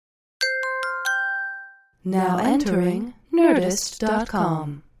Now entering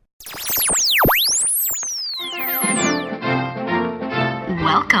Nerdist.com.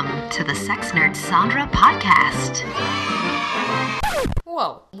 Welcome to the Sex Nerd Sandra podcast.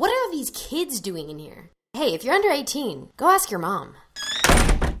 Whoa, what are these kids doing in here? Hey, if you're under 18, go ask your mom.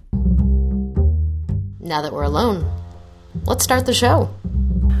 Now that we're alone, let's start the show.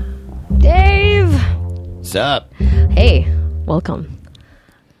 Dave! What's up? Hey, welcome.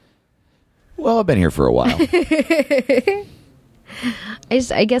 Well, I've been here for a while.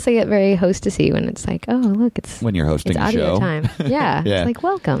 I guess I get very hostessy when it's like, oh, look, it's When you're hosting it's a audio show. time. Yeah, Yeah. It's like,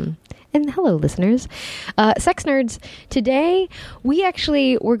 welcome. And hello, listeners. Sex Nerds, today we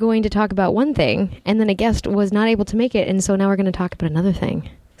actually were going to talk about one thing, and then a guest was not able to make it, and so now we're going to talk about another thing.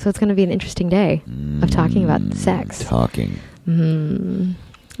 So it's going to be an interesting day of talking about sex. Talking.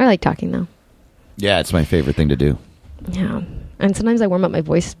 I like talking, though. Yeah, it's my favorite thing to do. Yeah. And sometimes I warm up my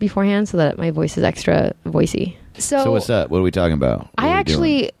voice beforehand so that my voice is extra voicey. So what's up? What are we talking about? What are we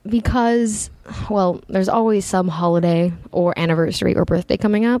doing? Because, well, there's always some holiday or anniversary or birthday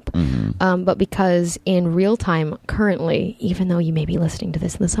coming up. But because in real time, currently, even though you may be listening to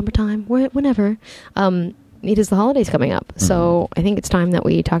this in the summertime, whenever, it is the holidays coming up. So I think it's time that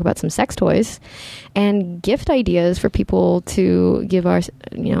we talk about some sex toys and gift ideas for people to give our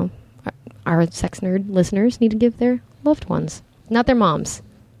sex nerd listeners need to give their loved ones. Not their moms,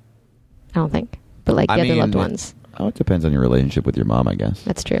 I don't think. But like their loved ones. Oh, it depends on your relationship with your mom, I guess.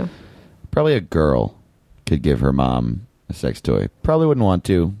 That's true. Probably a girl could give her mom a sex toy. Probably wouldn't want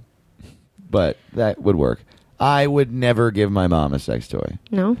to, but that would work. I would never give my mom a sex toy.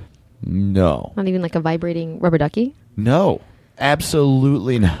 No? No. Not even like a vibrating rubber ducky? No.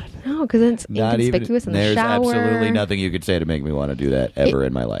 Absolutely not. No, because it's Not inconspicuous even, in the shower. There's absolutely nothing you could say to make me want to do that ever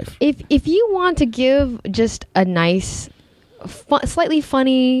in my life. If you want to give just a nice, slightly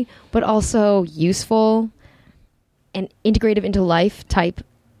funny, but also useful and integrative into life type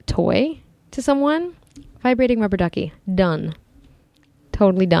toy to someone, vibrating rubber ducky. Done.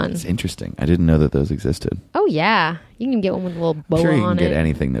 Totally done. It's interesting. I didn't know that those existed. Oh, yeah. You can get one with a little bow I'm sure you on can it. get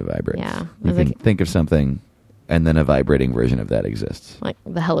anything that vibrates. Yeah. You can think of something, and then a vibrating version of that exists. Like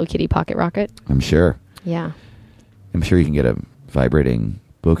the Hello Kitty pocket rocket. I'm sure. Yeah. I'm sure you can get a vibrating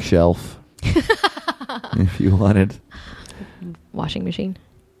bookshelf if you wanted. Washing machine.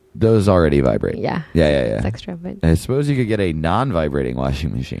 Those already vibrate. Yeah. Yeah. It's extra, but I suppose you could get a non-vibrating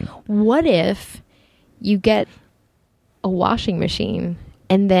washing machine. what if you get a washing machine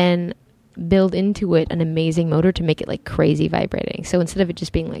and then build into it an amazing motor to make it like crazy vibrating? So instead of it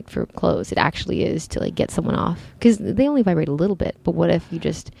just being like for clothes, it actually is to like get someone off, because they only vibrate a little bit. But what if you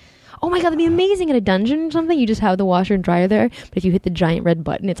just, oh my god, that'd be amazing in a dungeon or something. You just have the washer and dryer there, but if you hit the giant red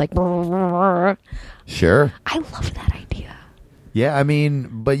button, it's like Sure. I love that idea. Yeah, I mean,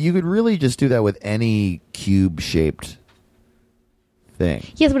 but you could really just do that with any cube-shaped thing.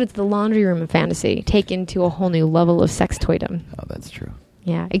 Yes, but it's the laundry room of fantasy taken to a whole new level of sex toydom. Oh, that's true.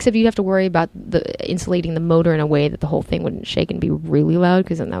 Yeah, except you'd have to worry about the insulating the motor in a way that the whole thing wouldn't shake and be really loud,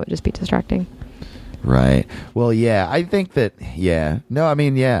 because then that would just be distracting. Right. Well, yeah, I think that, yeah. No, I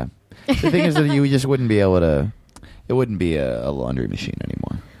mean, yeah. The thing is that you just wouldn't be able to, it wouldn't be a laundry machine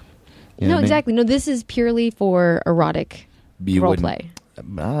anymore. You know No, what I mean? exactly. No, this is purely for erotic You role wouldn't- play.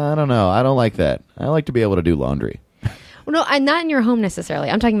 I don't know. I don't like that. I like to be able to do laundry. Well, no, not in your home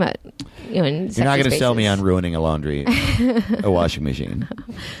necessarily. I'm talking about, in You're not going to sell me on ruining a washing machine.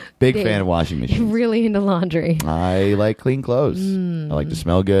 Big Dave, fan of washing You're machines. really into laundry. I like clean clothes. I like to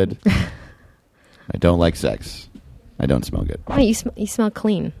smell good. I don't like sex. I don't smell good. Oh, you smell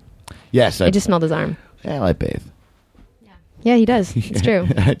clean. Yes, I just smelled his arm. yeah, I bathe. Yeah, he does. It's true.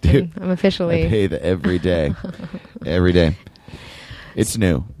 I do. I'm officially. I bathe every day. Every day. It's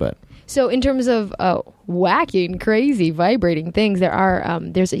new, but So in terms of wacky and crazy vibrating things,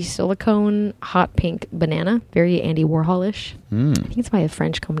 there's a silicone hot pink banana, very Andy Warhol-ish. I think it's by a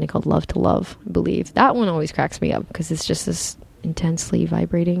French company called Love to Love, I believe. That one always cracks me up because it's just this intensely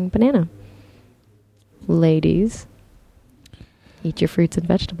vibrating banana. Ladies, eat your fruits and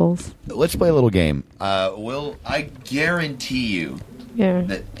vegetables. let's play a little game. I guarantee you Yeah.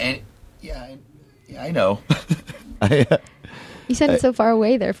 that I know. You sounded so far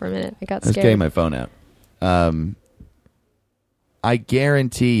away there for a minute. I got I was scared. getting my phone out. I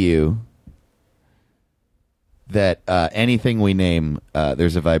guarantee you that anything we name,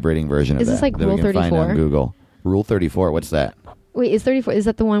 there's a vibrating version of Is that. this like that Rule we can find 34? on Google. Rule 34. What's that? Wait, is 34? Is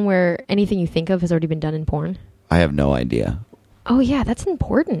that the one where anything you think of has already been done in porn? I have no idea. Oh yeah, that's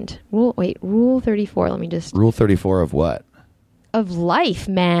important. Rule 34. Let me just Rule 34 of what? of life,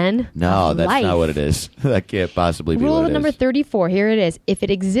 man. No, Of that's life. not what it is. That can't possibly be Rule what it number is. 34. Here it is. If it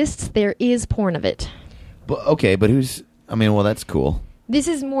exists, there is porn of it. but who's? I mean, well, that's cool. This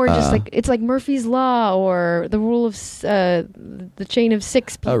is more just like it's like Murphy's Law or the rule of the chain of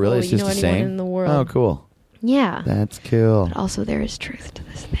 6 people. Oh, really? It's you just know the anyone same in the world. Oh, cool. Yeah. That's cool. But also, there is truth to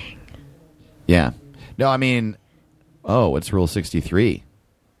this thing. Yeah. No, I mean, what's Rule 63?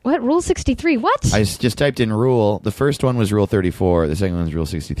 What? Rule 63? What? I just typed in rule. The first one was Rule 34. The second one was Rule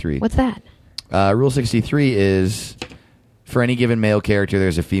 63. What's that? Rule 63 is for any given male character,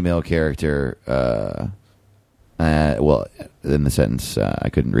 there's a female character. Well, in the sentence, I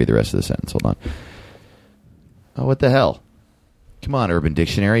couldn't read the rest of the sentence. Hold on. Oh, what the hell? Come on, Urban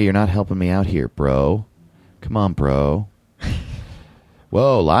Dictionary. You're not helping me out here, bro. Come on, bro.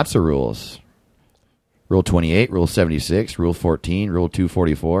 Whoa, lots of rules. Rule 28, Rule 76, Rule 14, Rule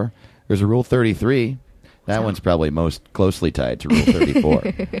 244. There's a Rule 33. That one's probably most closely tied to Rule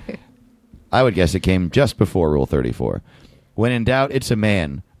 34. I would guess it came just before Rule 34. When in doubt, it's a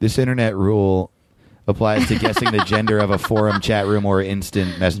man. This internet rule applies to guessing the gender of a forum, chat room, or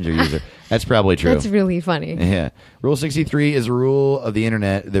instant messenger user. That's probably true. That's really funny. Yeah. Rule 63 is a rule of the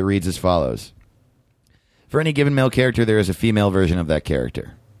internet that reads as follows. For any given male character, there is a female version of that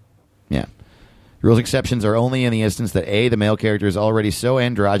character. Yeah. Rules exceptions are only in the instance that A, the male character is already so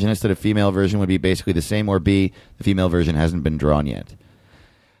androgynous that a female version would be basically the same, or B, the female version hasn't been drawn yet.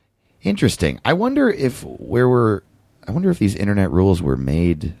 Interesting. I wonder if these internet rules were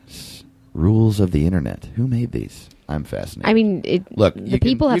made rules of the internet. Who made these? I'm fascinated. I mean, look, the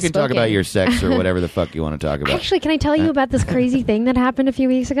people have you can spoken. talk about your sex or whatever the fuck you want to talk about. Actually, can I tell you about this crazy thing that happened a few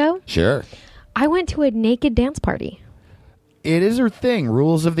weeks ago? Sure. I went to a naked dance party. It is a thing.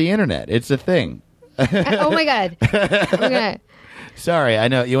 Rules of the internet. It's a thing. Oh my god. Okay. Sorry, I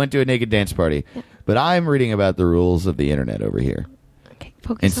know you went to a naked dance party, but I'm reading about the rules of the internet over here. Okay,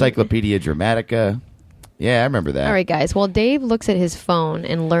 focus Encyclopedia Dramatica. Yeah, I remember that. All right, guys. Well, Dave looks at his phone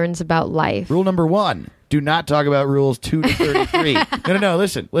and learns about life. Rule number 1. Do not talk about rules 2 to 33. No.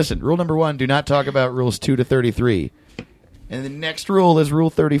 Listen. Rule number 1. Do not talk about rules 2 to 33. And the next rule is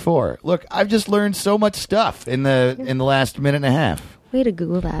Rule 34. Look, I've just learned so much stuff in the last minute and a half. Way to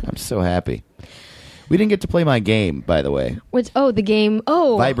Google that. I'm so happy. We didn't get to play my game, by the way. The game.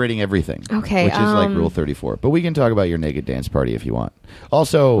 Oh. Vibrating everything. Okay. Which is like Rule 34. But we can talk about your naked dance party if you want.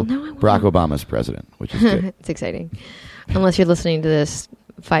 Also, Barack Obama's president, which is good. It's exciting. Unless you're listening to this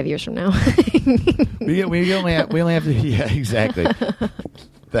 5 years from now. we only have to... Yeah, exactly.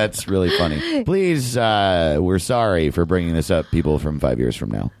 That's really funny. Please, we're sorry for bringing this up, people from 5 years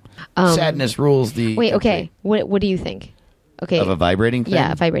from now. Sadness rules the... Wait, okay. What do you think? Okay. Of a vibrating thing?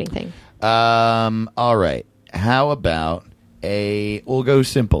 Yeah, a vibrating thing. All right. How about we'll go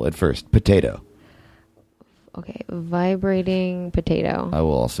simple at first. Potato. Okay, vibrating potato. I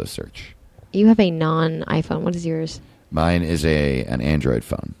will also search. You have a non-iPhone. What is yours? Mine is an Android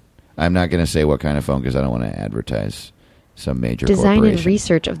phone. I'm not going to say what kind of phone because I don't want to advertise some major Design corporation. and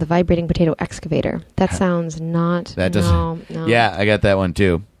research of the vibrating potato excavator. That sounds not... That doesn't... No. Yeah, I got that one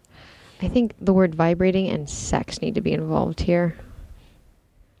too. I think the word vibrating and sex need to be involved here.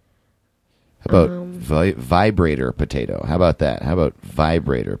 How about vibrator potato? How about that? How about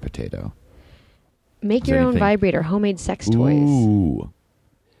vibrator potato? Make your own vibrator, homemade sex toys. Ooh.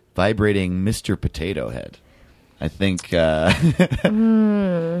 Vibrating Mr. Potato Head. I think that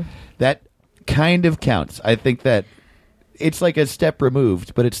kind of counts. I think that it's like a step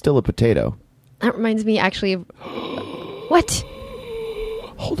removed, but it's still a potato. That reminds me actually of... What?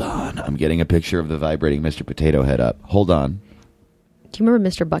 Hold on. I'm getting a picture of the vibrating Mr. Potato Head up. Hold on. Do you remember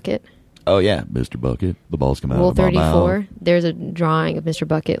Mr. Bucket? Oh, yeah. Mr. Bucket. The balls come out Rule of my 34. mouth. There's a drawing of Mr.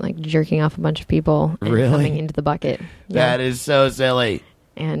 Bucket like jerking off a bunch of people and Really? coming into the bucket. That is so silly.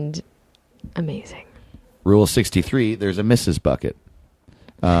 And amazing. Rule 63, there's a Mrs. Bucket.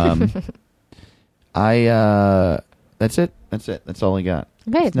 That's it. That's all I got.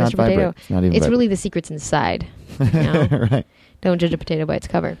 Okay, it's not Mr. Potato. It's not even It's really the secrets inside. You know? right. Don't judge a potato by its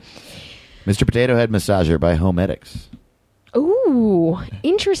cover. Mr. Potato Head Massager by Homedics. Ooh,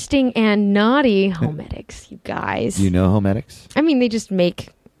 interesting and naughty Homedics, you guys. Do you know Homedics? I mean, they just make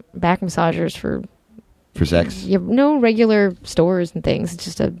back massagers for sex? You have no regular stores and things. It's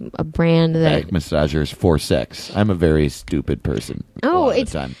just a brand that... Back massagers for sex. I'm a very stupid person.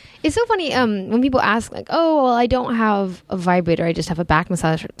 It's so funny when people ask, like, oh, well, I don't have a vibrator. I just have a back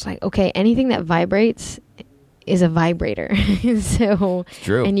massager. It's like, okay, anything that vibrates is a vibrator. So it's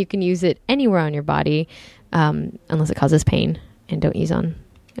true. And you can use it anywhere on your body. Unless it causes pain, and don't use on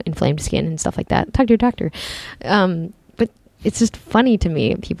inflamed skin and stuff like that. Talk to your doctor. But it's just funny to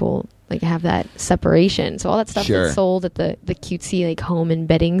me. People like have that separation. So all that stuff that's sold at the cutesy like home and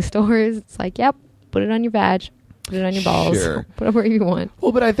bedding stores. It's like, yep, put it on your badge. Put it on your balls. Sure. Put it wherever you want.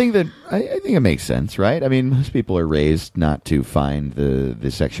 Well, but I think that I think it makes sense, right? I mean, most people are raised not to find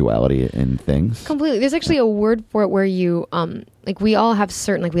the sexuality in things. Completely. There's actually a word for it where you, like we all have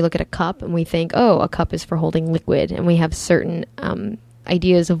certain, like we look at a cup and we think, oh, a cup is for holding liquid. And we have certain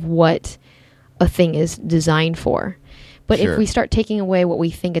ideas of what a thing is designed for. But Sure. if we start taking away what we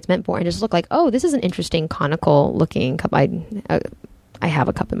think it's meant for and just look like, oh, this is an interesting conical looking cup. I have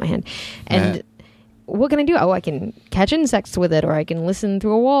a cup in my hand. And what can I do? Oh, I can catch insects with it, or I can listen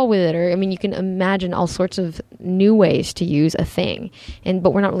through a wall with it. Or, I mean, you can imagine all sorts of new ways to use a thing.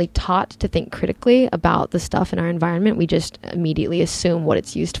 But we're not really taught to think critically about the stuff in our environment. We just immediately assume what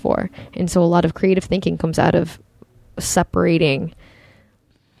it's used for. And so a lot of creative thinking comes out of separating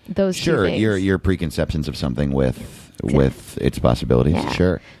those two Sure, things. your preconceptions of something with its possibilities. Yeah.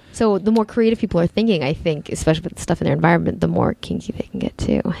 Sure. So the more creative people are thinking, I think, especially with the stuff in their environment, the more kinky they can get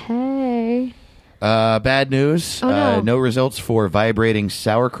too. Hey. Bad news. Oh, no. No results for vibrating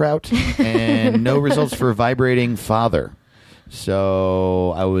sauerkraut, and no results for vibrating father.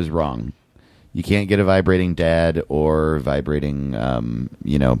 So I was wrong. You can't get a vibrating dad or vibrating, whatever.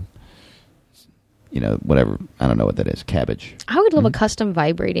 I don't know what that is. Cabbage. I would love a custom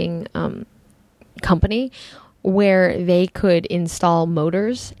vibrating company where they could install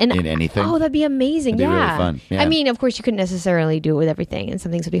motors and In anything? Oh, that'd be amazing! That'd be yeah. really fun. Yeah. I mean, of course, you couldn't necessarily do it with everything, and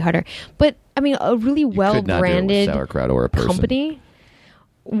some things would be harder. But I mean, a really You could not do it with well-branded sauerkraut or a person. company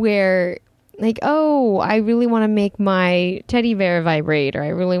where, like, oh, I really want to make my teddy bear vibrate, or I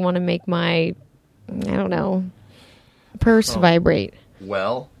really want to make my, I don't know, purse vibrate.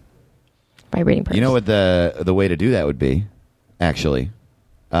 Well, Vibrating purse. you know what the way to do that would be, actually.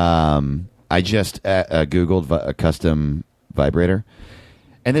 I just Googled a custom vibrator,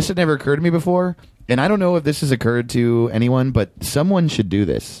 and this had never occurred to me before. And I don't know if this has occurred to anyone, but someone should do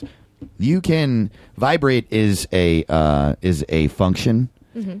this. You can vibrate is a function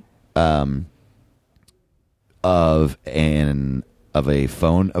of a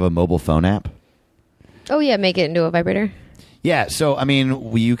mobile phone app. Oh yeah, make it into a vibrator. Yeah, so I mean,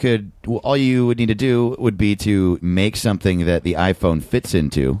 all you would need to do would be to make something that the iPhone fits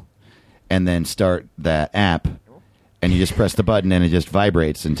into, and then start that app, and you just press the button, and it just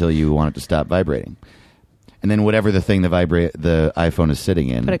vibrates until you want it to stop vibrating. And then whatever the thing the iPhone is sitting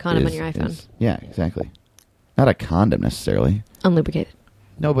in, Put a condom on your iPhone. Yeah, exactly. Not a condom necessarily. Unlubricated.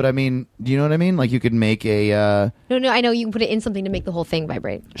 No, but I mean, do you know what I mean? Like you could make a No, I know you can put it in something to make the whole thing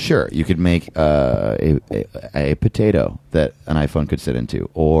vibrate. sure, you could make a potato that an iPhone could sit into,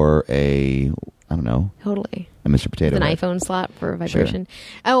 or I don't know, Totally. a Mr. Potato With an Head. iPhone slot for vibration.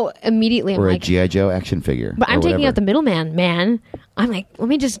 Oh, immediately I'm or a like, G.I. Joe action figure. but or I'm taking whatever. out the middleman, man. I'm like, let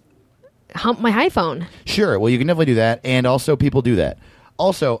me just hump my iPhone. Sure, well, you can definitely do that, and also people do that.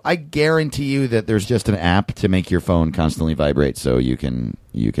 Also, I guarantee you that there's just an app to make your phone constantly vibrate so you can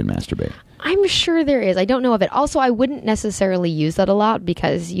masturbate. I'm sure there is. I don't know of it. Also, I wouldn't necessarily use that a lot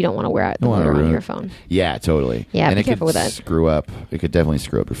because you don't want to wear out the Don't wanna motor on ruin your it. phone. Yeah, totally. Yeah, and be it careful could with that. screw up. It could definitely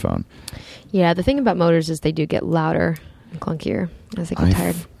screw up your phone. Yeah, the thing about motors is they do get louder and clunkier as they get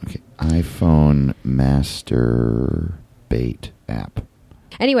tired. Okay, iPhone masturbate app.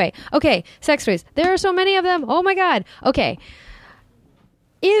 Anyway, okay, sex toys. There are so many of them. Oh my God. Okay.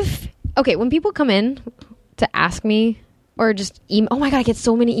 When people come in to ask me or just email, oh my God, I get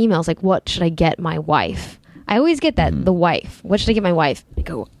so many emails like, what should I get my wife? I always get that, the wife. What should I get my wife? I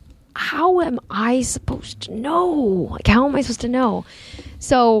go, how am I supposed to know? Like, how am I supposed to know?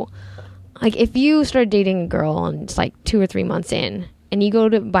 So, like, if you start dating a girl and it's like 2 or 3 months in and you go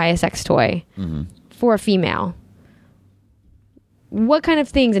to buy a sex toy for a female, what kind of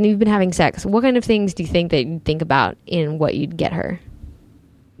things, and you've been having sex, what kind of things do you think that you'd think about in what you'd get her?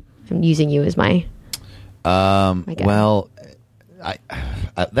 I'm using you as my guy. Well, I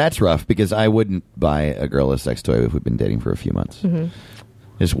that's rough because I wouldn't buy a girl a sex toy if we've been dating for a few months. I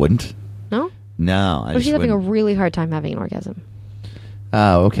just wouldn't. No? No, I What if just she's having a wouldn't. really hard time having an orgasm?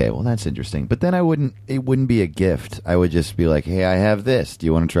 Oh, okay. Well, that's interesting. But then it wouldn't be a gift. I would just be like, hey, I have this. Do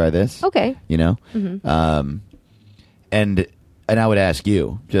you want to try this? Okay. You know? And I would ask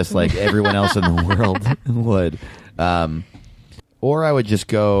you, just like everyone else in the world would. Or I would just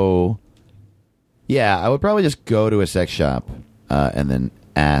go, I would probably just go to a sex shop and then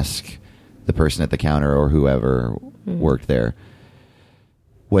ask the person at the counter or whoever worked there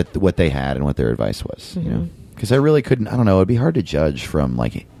what they had and what their advice was. You know? Because I really couldn't, I don't know, it'd be hard to judge from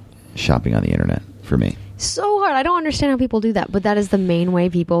like shopping on the internet for me. So hard. I don't understand how people do that, but that is the main way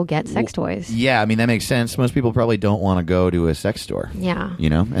people get sex toys. Yeah, I mean, that makes sense. Most people probably don't want to go to a sex store. Yeah. You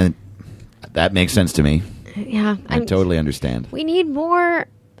know? And that makes sense to me. Yeah. I totally understand. We need more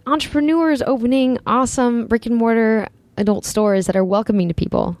entrepreneurs opening awesome brick and mortar adult stores that are welcoming to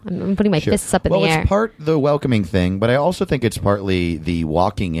people. I'm putting my fists up in the air. Well, it's part the welcoming thing, but I also think it's partly the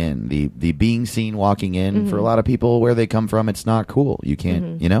walking in, the being seen walking in. For a lot of people, where they come from, it's not cool. You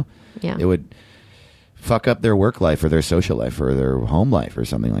can't, Yeah. it would fuck up their work life or their social life or their home life or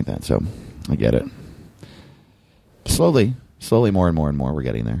something like that. So I get it. Slowly, more and more and more, we're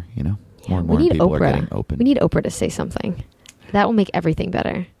getting there, More and more people are getting open. We need Oprah to say something. That will make everything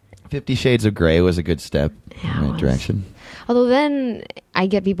better. 50 Shades of Grey was a good step in Yeah, the it right was. direction. Although then I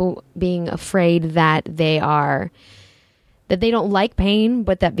get people being afraid that they don't like pain,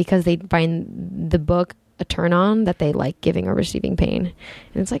 but that because they find the book a turn on, that they like giving or receiving pain.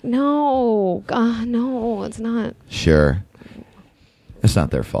 And it's like, no, it's not. Sure. It's not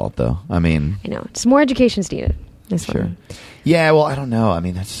their fault, though. I mean... I know. Just more education's needed. Sure. Yeah, well, I don't know. I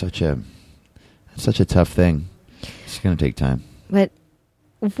mean, that's such a tough thing. It's going to take time. But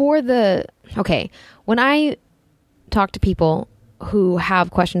when I talk to people who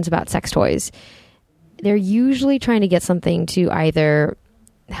have questions about sex toys, they're usually trying to get something to either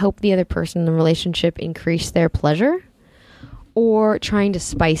help the other person in the relationship increase their pleasure or trying to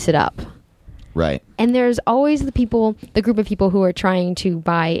spice it up. Right. And there's always the group of people who are trying to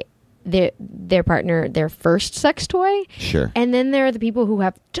buy their partner their first sex toy. Sure. And then there are the people who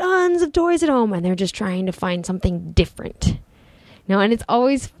have tons of toys at home and they're just trying to find something different. And it's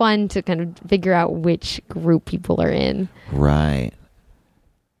always fun to kind of figure out which group people are in. Right.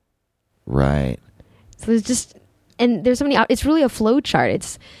 So there's so many, it's really a flow chart.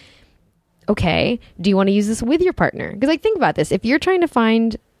 It's, okay, do you want to use this with your partner? Because think about this. If you're trying to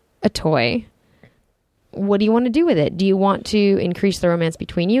find a toy, what do you want to do with it? Do you want to increase the romance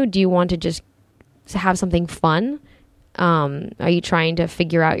between you? Do you want to just have something fun? Are you trying to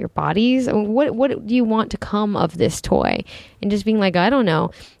figure out your bodies? What do you want to come of this toy? And just being like, I don't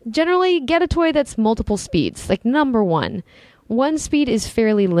know. Generally, get a toy that's multiple speeds. Number one speed is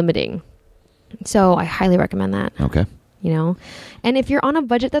fairly limiting. So I highly recommend that. Okay. And if you're on a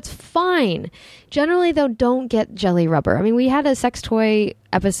budget, that's fine. Generally, though, don't get jelly rubber. I mean, we had a sex toy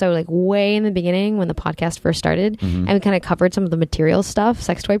episode way in the beginning when the podcast first started, and we kind of covered some of the material stuff,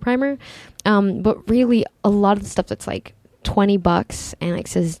 sex toy primer. But really, a lot of the stuff that's $20 and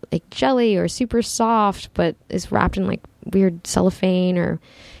says jelly or super soft, but is wrapped in weird cellophane, or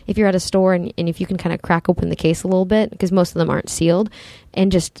if you're at a store and if you can kind of crack open the case a little bit, because most of them aren't sealed,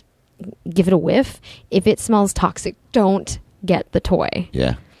 and just give it a whiff. If it smells toxic, don't get the toy.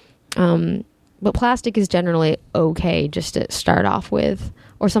 Yeah. But plastic is generally okay just to start off with,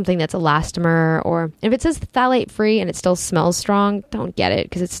 or something that's elastomer, or if it says phthalate free and it still smells strong, don't get it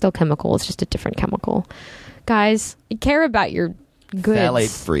because it's still chemical. It's just a different chemical. Guys, care about your goods.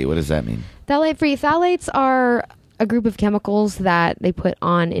 Phthalate free. What does that mean? Phthalate free. Phthalates are a group of chemicals that they put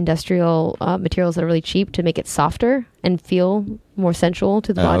on industrial materials that are really cheap to make it softer and feel more sensual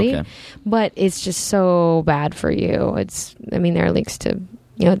to the body. Okay. But it's just so bad for you. There are links to,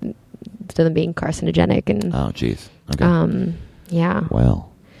 to them being carcinogenic and. Oh, geez. Okay. Yeah.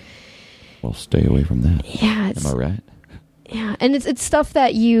 Well, we'll stay away from that. Yeah. Am I right? Yeah, and it's stuff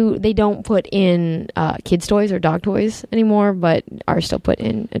that they don't put in kids' toys or dog toys anymore, but are still put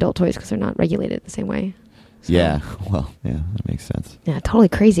in adult toys because they're not regulated the same way. So, yeah, well, yeah, that makes sense. Yeah, totally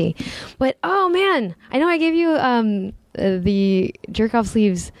crazy. But, oh, man, I know I gave you the jerk-off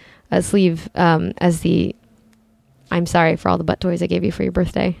sleeve as the I'm sorry for all the butt toys I gave you for your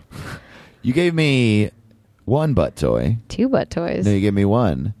birthday. You gave me one butt toy. 2 butt toys. No, you gave me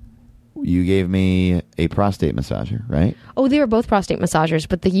one. You gave me a prostate massager, right? Oh, they were both prostate massagers,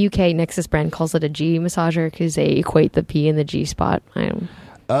 but the UK Nexus brand calls it a G massager because they equate the P and the G spot.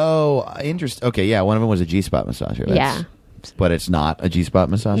 Oh, interesting. Okay, yeah, one of them was a G-spot massager. Yeah. But it's not a G-spot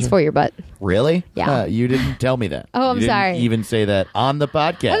massager? It's for your butt. Really? Yeah. You didn't tell me that. Oh, I'm you sorry. Didn't even say that on the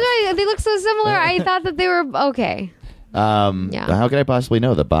podcast. Okay, they look so similar. I thought that they were okay. Yeah. How could I possibly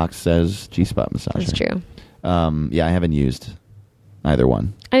know? The box says G-spot massager. That's true. Yeah, I haven't used either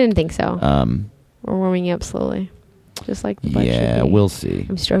one. I didn't think so. We're warming you up slowly. Just like the butt yeah, should be. We'll see.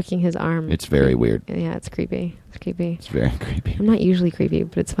 I'm stroking his arm. It's very weird. Yeah, it's creepy. It's very creepy. I'm not usually creepy,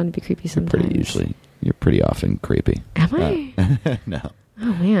 but it's fun to be creepy sometimes. You're pretty often creepy. Am I? No.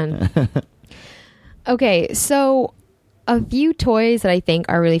 Oh, man. Okay, so a few toys that I think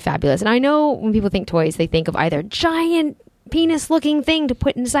are really fabulous. And I know when people think toys, they think of either giant penis-looking thing to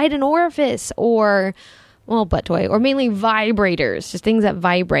put inside an orifice or, well, butt toy, or mainly vibrators, just things that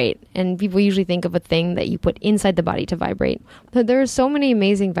vibrate. And people usually think of a thing that you put inside the body to vibrate. But there are so many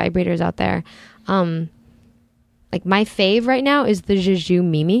amazing vibrators out there. Like my fave right now is the Juju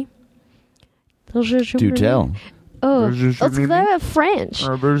Mimi. Do tell. Oh, it's very French.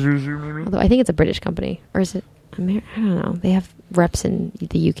 Although I think it's a British company, or is it? I don't know. They have reps in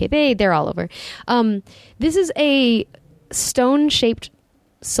the UK. They're all over. This is a stone-shaped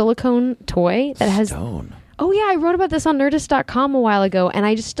silicone toy that has. Stone. Oh yeah, I wrote about this on Nerdist.com a while ago, and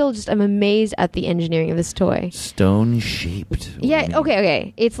I I'm amazed at the engineering of this toy. Stone shaped. Yeah.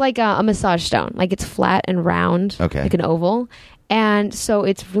 Okay. It's like a massage stone. Like it's flat and round. Okay. Like an oval. And so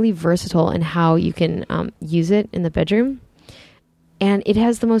it's really versatile in how you can use it in the bedroom. And it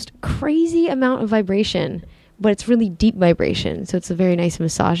has the most crazy amount of vibration, but it's really deep vibration. So it's a very nice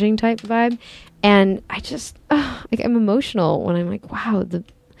massaging type vibe. And I just, I'm emotional when I'm like, wow,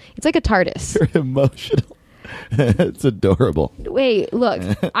 it's like a TARDIS. You're emotional. It's adorable. Wait, look,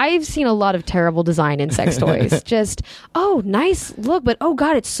 I've seen a lot of terrible design in sex toys. Just, oh, nice look, but oh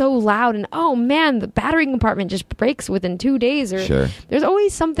God, it's so loud. And oh man, the battery compartment just breaks within 2 days. Or Sure. There's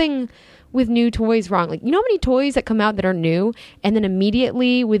always something with new toys wrong. Like, you know how many toys that come out that are new and then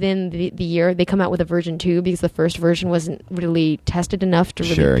immediately within the year they come out with a version 2 because the first version wasn't really tested enough to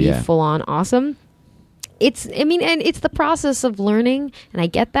really be full on awesome? And it's the process of learning, and I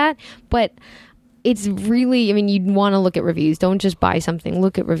get that, but it's really, you'd want to look at reviews. Don't just buy something.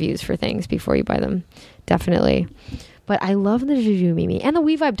 Look at reviews for things before you buy them. Definitely. But I love the Juju Mimi and the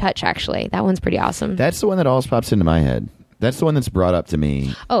WeVibe Touch, actually. That one's pretty awesome. That's the one that always pops into my head. That's the one that's been brought up to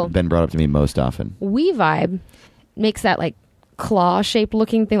me most often. WeVibe makes that like claw-shaped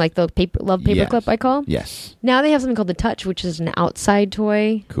looking thing, like the love paperclip I call. Yes. Now they have something called the Touch, which is an outside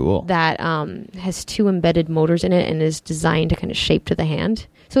toy. Cool. That has 2 embedded motors in it and is designed to kind of shape to the hand.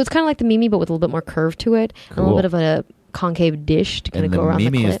 So it's kind of like the Mimi, but with a little bit more curve to it. Cool. And a little bit of a concave dish to kind of go around the clit.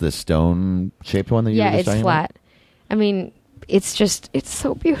 And the Mimi is the stone-shaped one that you were just talking flat. About? It's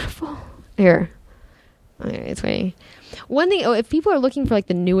so beautiful. Here. It's funny. One thing, if people are looking for like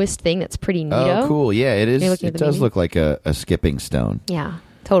the newest thing that's pretty neato. Oh, cool. Yeah, it is. It does Mimi? look like a skipping stone. Yeah,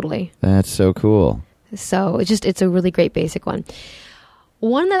 totally. That's so cool. So it's a really great basic one.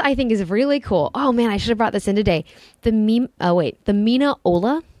 One that I think is really cool. Oh man, I should have brought this in today. The Mina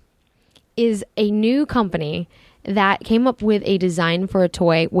Ola is a new company that came up with a design for a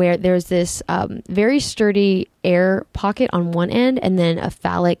toy where there's this very sturdy air pocket on one end and then a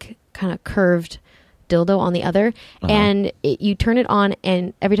phallic kind of curved dildo on the other. And you turn it on,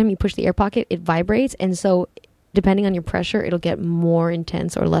 and every time you push the air pocket, it vibrates. And so depending on your pressure, it'll get more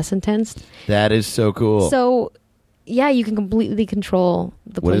intense or less intense. That is so cool. So yeah, you can completely control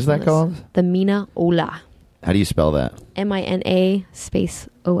the What is that called? The Mina Ola. How do you spell that? MINA space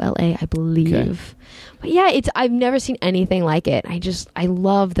OLA, I believe. Okay. But yeah, I've never seen anything like it. I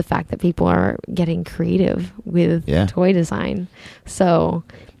love the fact that people are getting creative with toy design. So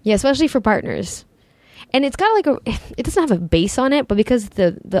yeah, especially for partners. And it's got it doesn't have a base on it, but because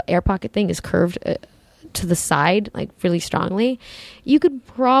the air pocket thing is curved to the side, like really strongly, you could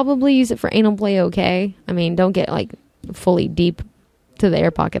probably use it for anal play. Okay. Don't get like fully deep to the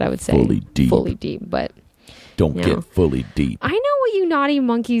air pocket, I would say. Fully deep, but don't get fully deep. I know what you naughty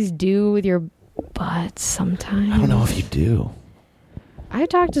monkeys do with your butts sometimes. I don't know if you do. I've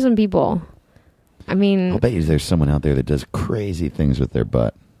talked to some people. I'll bet you there's someone out there that does crazy things with their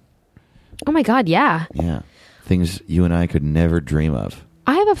butt. Oh my God, yeah. Yeah. Things you and I could never dream of.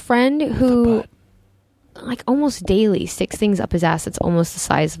 I have a friend who like almost daily sticks things up his ass that's almost the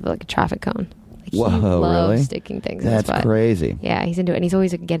size of like a traffic cone. Like, whoa, he loves really? sticking things in his butt. That's crazy. Yeah, he's into it. And he's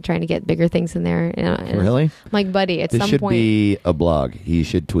always trying to get bigger things in there. Really? I'm like, buddy, at some point... This should be a blog. He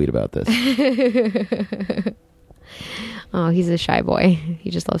should tweet about this. Oh, he's a shy boy.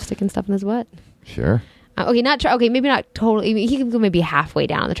 He just loves sticking stuff in his butt. Sure. Maybe not totally. He can go maybe halfway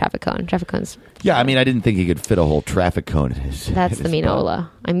down the traffic cone. Traffic cone's... Yeah, I didn't think he could fit a whole traffic cone in his That's the Mina Ola.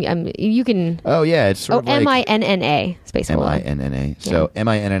 You can... Oh, yeah, it's sort of like... MINNA space Ola. MINNA. So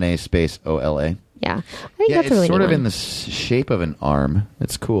MINNA space OLA. Yeah. I think that's a really it's sort of one. in the shape of an arm.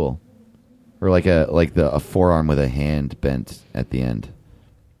 It's cool. Or like a forearm with a hand bent at the end.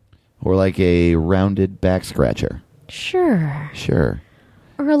 Or like a rounded back scratcher. Sure.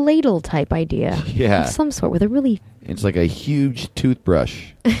 Or a ladle type idea. Yeah. Of some sort with a really... It's like a huge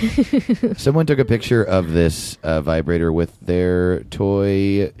toothbrush. Someone took a picture of this vibrator with their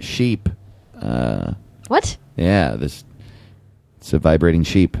toy sheep. What? Yeah, it's a vibrating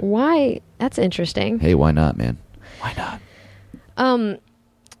sheep. Why? That's interesting. Hey, why not, man? Why not?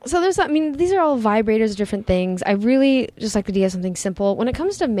 So these are all vibrators, different things. I really just like the idea of something simple. When it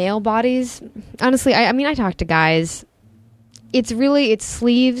comes to male bodies, honestly, I talk to guys. It's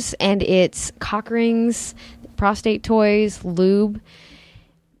sleeves and it's cock rings, prostate toys, lube.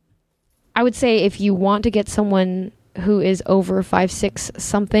 I would say if you want to get someone who is over 5'6"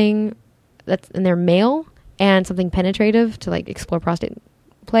 something, and they're male, and something penetrative to like explore prostate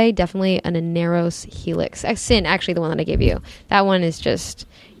play, definitely an Aneros Helix. Syn, actually, the one that I gave you. That one is just,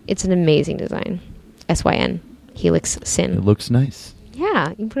 it's an amazing design. SYN, Helix Syn. It looks nice. Yeah,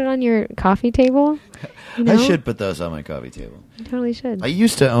 you can put it on your coffee table. You know? I should put those on my coffee table. You totally should. I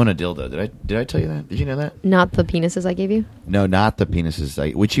used to own a dildo. Did I tell you that? Did you know that? Not the penises I gave you? No, not the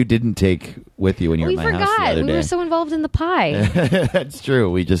penises, which you didn't take with you when you were We at my house the forgot. other We day. were so involved in the pie. That's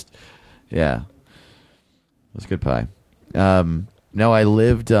true. We just, yeah. It was good pie. No, I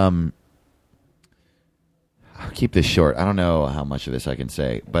lived, I'll keep this short. I don't know how much of this I can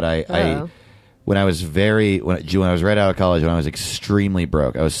say, but when I was when I was right out of college, when I was extremely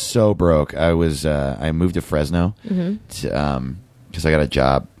broke, I was so broke. I moved to Fresno because I got a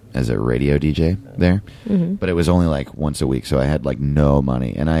job as a radio DJ there, but it was only like once a week, so I had like no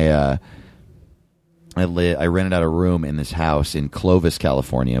money, and I rented out a room in this house in Clovis,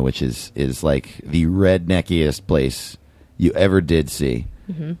 California, which is like the redneckiest place you ever did see.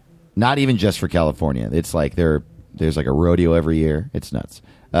 Not even just for California. It's like there's like a rodeo every year. It's nuts.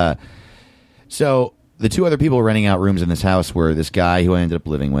 So the two other people renting out rooms in this house were this guy who I ended up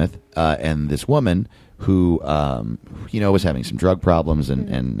living with, and this woman who, was having some drug problems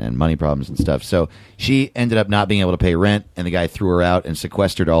and money problems and stuff. So she ended up not being able to pay rent, and the guy threw her out and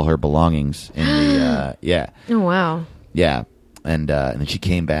sequestered all her belongings in the, Oh, wow. Yeah. And then she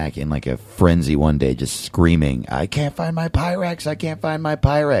came back in like a frenzy one day, just screaming, "I can't find my Pyrex! I can't find my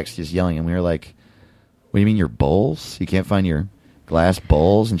Pyrex!" Just yelling. And we were like, "What do you mean your bowls? You can't find your glass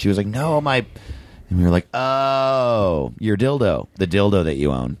bowls?" And she was like, "No, my..." And we were like, "Oh, your dildo. The dildo that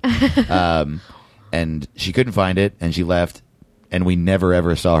you own." And she couldn't find it, and she left, and we never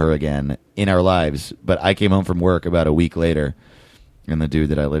ever saw her again in our lives. But I came home from work about a week later, and the dude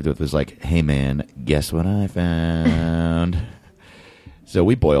that I lived with was like, "Hey, man, guess what I found?" So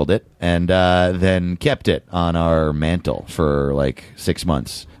we boiled it and then kept it on our mantle for like 6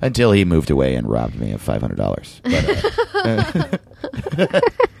 months until he moved away and robbed me of $500. But,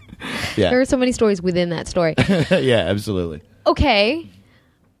 yeah. There are so many stories within that story. Yeah, absolutely. Okay.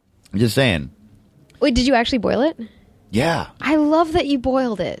 I'm just saying. Wait, did you actually boil it? Yeah. I love that you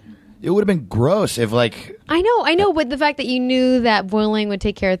boiled it. It would have been gross if like... I know, but the fact that you knew that boiling would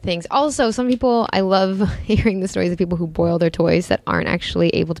take care of things. Also, some people, I love hearing the stories of people who boil their toys that aren't actually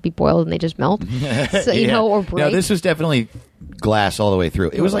able to be boiled and they just melt. So, Yeah. or break. No, this was definitely glass all the way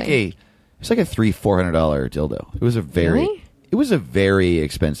through. It was like a $300-$400 dildo. It was a very... Really? It was a very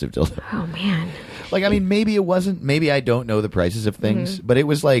expensive dildo. Oh, man. Like, I mean, maybe it wasn't. Maybe I don't know the prices of things, but it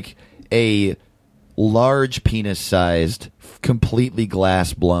was like a large penis-sized, completely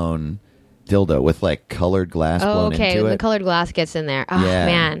glass-blown dildo with like colored glass blown okay. into it. The colored glass gets in there. Oh, Yeah.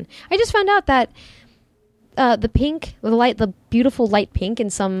 man. I just found out that the beautiful light pink in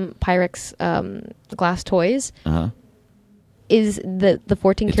some Pyrex glass toys is the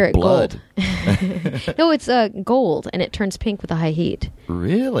 14 It's karat blood. gold. No, it's gold, and it turns pink with a high heat.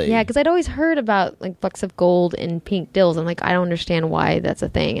 Really? Yeah, because I'd always heard about like flecks of gold in pink dills. I'm like, I don't understand why that's a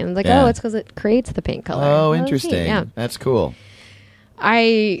thing. And I'm like, Yeah. oh, it's because it creates the pink color. Oh, Well, interesting. neat, yeah. That's cool.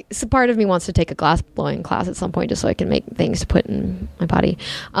 So part of me wants to take a glass blowing class at some point just so I can make things to put in my body.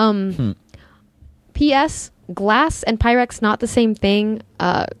 P.S. Glass and Pyrex not the same thing.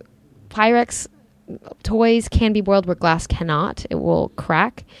 Pyrex toys can be boiled where glass cannot. It will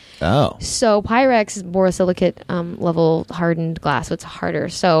crack. Oh. So Pyrex is borosilicate level hardened glass, so it's harder.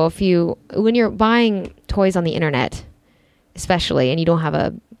 So when you're buying toys on the internet, especially, and you don't have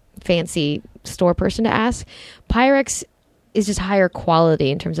a fancy store person to ask, Pyrex is just higher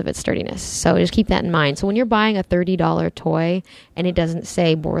quality in terms of its sturdiness. So just keep that in mind. So when you're buying a $30 toy and it doesn't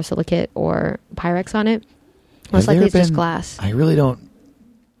say borosilicate or Pyrex on it, most likely it's just glass. I really don't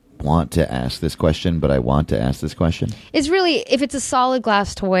want to ask this question, but I want to ask this question. It's really, if it's a solid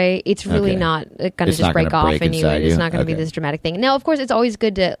glass toy, it's really Okay. not going to It's just not break gonna off break and inside it's you? not going to be Okay. this dramatic thing. Now, of course, it's always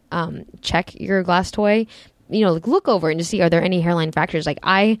good to check your glass toy. Like look over and just see, are there any hairline fractures? Like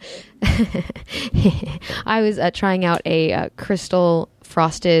I was trying out a crystal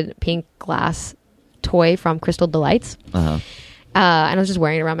frosted pink glass toy from Crystal Delights. And I was just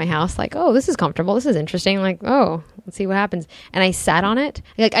wearing it around my house like, oh, this is comfortable. This is interesting. Like, oh, let's see what happens. And I sat on it.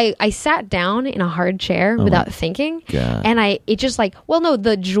 Like I sat down in a hard chair without thinking. God. And it just like, well, no,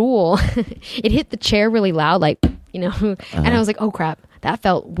 the jewel, it hit the chair really loud, like, and I was like, oh crap, that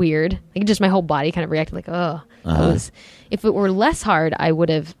felt weird. Like just my whole body kind of reacted like, oh, that was, if it were less hard, I would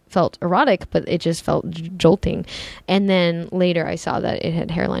have felt erotic, but it just felt jolting. And then later I saw that it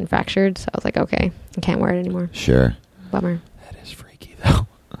had hairline fractured. So I was like, okay, I can't wear it anymore. Sure. Bummer. That is freaky, though.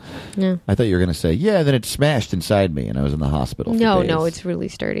 Yeah. I thought you were going to say, yeah, then it smashed inside me and I was in the hospital for No, days. no, it's really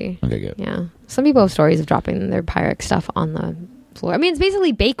sturdy. Okay, good. Yeah. Some people have stories of dropping their Pyrex stuff on the floor. I mean, it's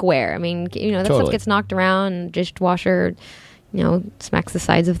basically bakeware. I mean, that stuff Totally. gets knocked around and dishwasher, smacks the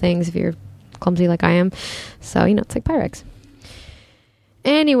sides of things if you're clumsy like I am. So, it's like Pyrex.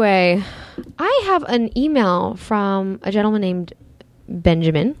 Anyway, I have an email from a gentleman named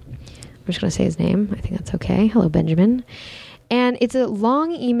Benjamin. I'm just going to say his name. I think that's okay. Hello, Benjamin. And it's a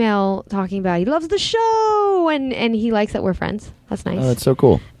long email talking about he loves the show and he likes that we're friends. That's nice. Oh, that's so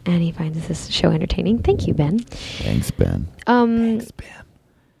cool. And he finds this show entertaining. Thank you, Ben. Thanks, Ben. Thanks, Ben.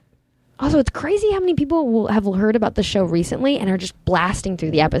 Also, it's crazy how many people will have heard about the show recently and are just blasting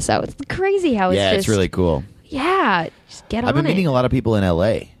through the episodes. It's crazy how It's really cool. Yeah, just get on it. I've been meeting a lot of people in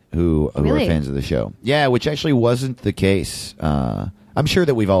LA who Really? are fans of the show. Yeah, which actually wasn't the case. I'm sure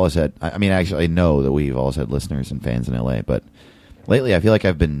that we've always had. I mean, actually, I know that we've always had listeners and fans in LA, but lately I feel like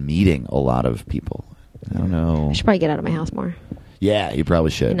I've been meeting a lot of people. I don't know. I should probably get out of my house more Yeah, you probably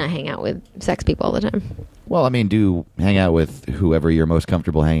should. and not hang out with sex people all the time. Well, I mean, do hang out with whoever you're most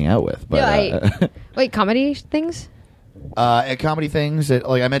comfortable hanging out with. But Wait, comedy things? at comedy things,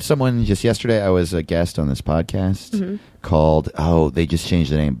 I met someone just yesterday. I was a guest on this podcast called. They just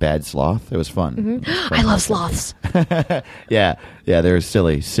changed the name. Bad Sloth. It was fun. It was fun. I love sloths. Yeah, they're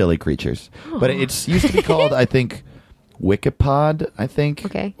silly creatures. But it's used to be called, I think, Wikipod. I think,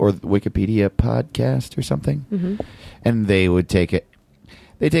 Okay. or Wikipedia podcast or something. And they would take it.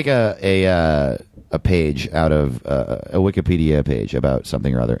 They take a page out of a Wikipedia page about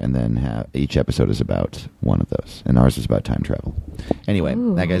something or other, and then each episode is about one of those. And ours is about time travel. Anyway,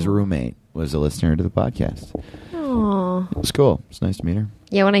 that guy's roommate was a listener to the podcast. Aww. It was cool. It's nice to meet her.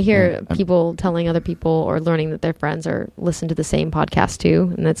 Yeah, when I hear I'm- people telling other people or learning that their friends are listen to the same podcast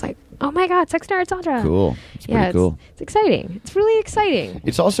too, and it's like, oh my god, Sex Nerd Sandra. Cool. It's pretty cool. It's exciting. It's really exciting.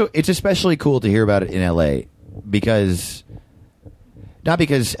 It's especially cool to hear about it in LA because not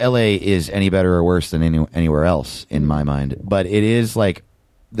because LA is any better or worse than anywhere else in my mind, but it is like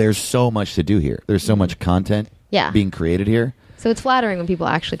there's so much to do here. There's so much content being created here. So it's flattering when people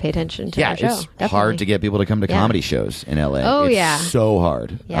actually pay attention to our show. It's Definitely. hard to get people to come to comedy shows in LA. Oh, it's yeah. so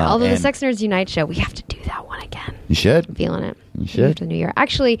hard. Yeah, although the and Sex Nerds Unite show, we have to do that one again. you should. I'm feeling it. You should. After the New Year.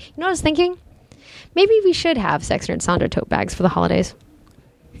 Actually, you know what I was thinking? Maybe we should have Sex Nerd Sandra tote bags for the holidays.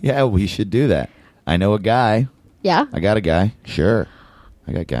 Yeah, we should do that. I know a guy. Yeah? I got a guy. Sure.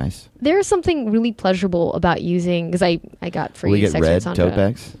 I got guys. There's something really pleasurable about using, because I got free Will we get Sex red Nerd Sandra. tote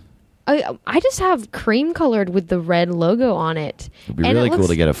bags? I just have cream colored with the red logo on it. It'd be And really it cool looks-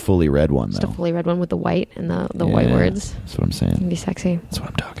 to get a fully red one, Just though. a fully red one with the white and the white Yeah, words. That's what I'm saying. It'd be sexy. That's what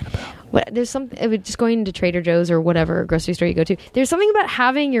I'm talking about. But there's something, just going to Trader Joe's or whatever grocery store you go to, there's something about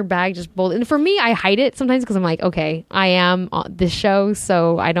having your bag just bold. And for me, I hide it sometimes because I'm like, okay, I am on this show,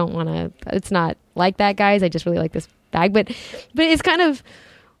 so I don't want to, it's not like that, guys. I just really like this bag. But it's kind of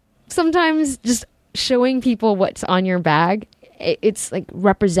sometimes just showing people what's on your bag. It's like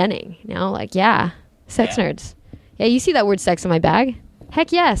representing, like, yeah, sex nerds. Yeah, you see that word sex in my bag?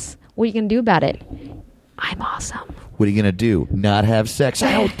 Heck yes. What are you going to do about it? I'm awesome. What are you gonna do? Not have sex?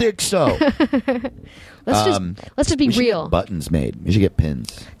 I don't think so. Let's just be We should real. get buttons made. We should get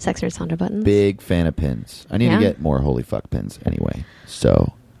pins. Sex Nerd Sandra buttons. Big fan of pins. I need Yeah? to get more holy fuck pins anyway.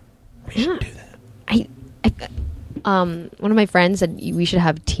 So we should do that. One of my friends said we should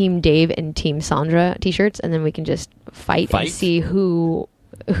have Team Dave and Team Sandra t-shirts, and then we can just fight? And see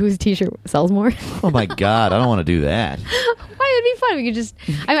whose t-shirt sells more. Oh my god, I don't want to do that. Why? It'd be fun. We could just.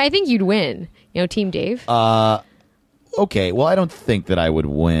 I think you'd win. Team Dave. Okay, well, I don't think that I would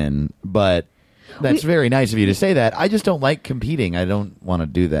win, but that's very nice of you to say that. I just don't like competing. I don't want to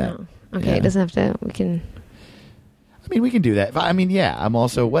do that. No. Okay, Yeah. it doesn't have to. We can. I mean, we can do that. I mean, yeah, I'm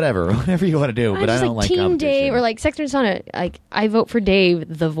also whatever you want to do, but I just don't like Team competition. Dave or like Sex Nerd Sandra. Like I vote for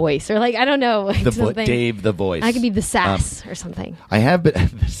Dave, the voice, or like I don't know, like something. Dave the voice. I could be the sass or something. I have been.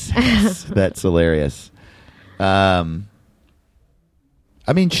 The sass. That's hilarious. I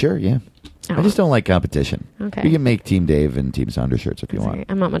mean, sure, yeah. I just don't like competition. Okay. You can make Team Dave and Team Sandra shirts if you want.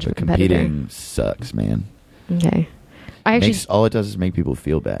 I'm not much of a But competitor. competing sucks, man. Okay. All it does is make people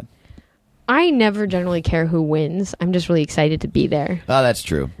feel bad. I never generally care who wins. I'm just really excited to be there. Oh, that's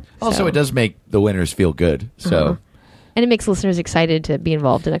true. Also, So- it does make the winners feel good. So Uh-huh. And it makes listeners excited to be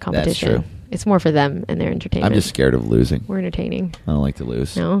involved in a competition. true. It's more for them and their entertainment. I'm just scared of losing. We're entertaining. I don't like to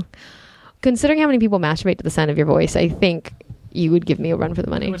lose. No. Considering how many people masturbate to the sound of your voice, I think you would give me a run for the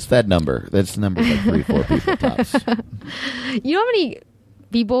money. What's that number? That's the number like 3-4 people tops. You know how many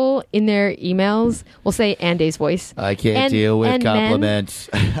people in their emails will say "and Dave's voice"? I can't And- deal with and men. compliments.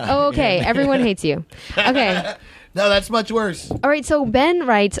 Oh, okay. Everyone hates you. Okay. No, that's much worse. All right, so Ben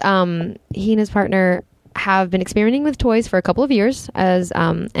writes, he and his partner have been experimenting with toys for a couple of years as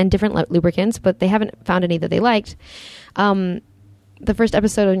and different lubricants, but they haven't found any that they liked. The first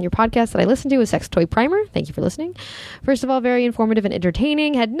episode on your podcast that I listened to was Sex Toy Primer. Thank you for listening. First of all, very informative and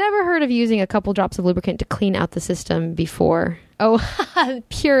entertaining. Had never heard of using a couple drops of lubricant to clean out the system before. Oh,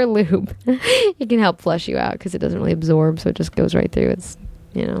 Pure Lube. It can help flush you out because it doesn't really absorb, so it just goes right through. It's,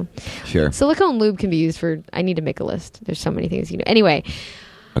 you know. Sure. Silicone lube can be used for, I need to make a list. There's so many things you know. Anyway.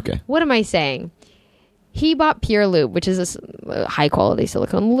 Okay. What am I saying? He bought Pure Lube, which is a high-quality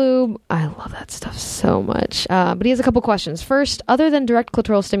silicone lube. I love that stuff so much. But he has a couple questions. First, other than direct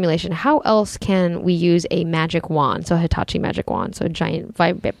clitoral stimulation, how else can we use a magic wand? So a Hitachi magic wand, so a giant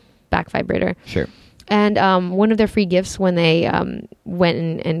back vibrator. Sure. And one of their free gifts when they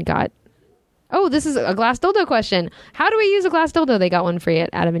went and got... Oh, this is a glass dildo question. How do we use a glass dildo? They got one free at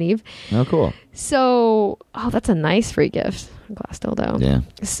Adam and Eve. Oh, cool. So, that's a nice free gift. A glass dildo. Yeah.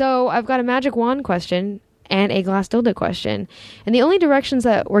 So I've got a magic wand question and a glass dildo question. And the only directions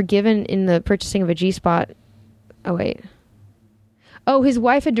that were given in the purchasing of a G-spot... Oh, wait. Oh, his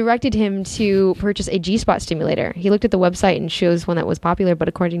wife had directed him to purchase a G-spot stimulator. He looked at the website and chose one that was popular, but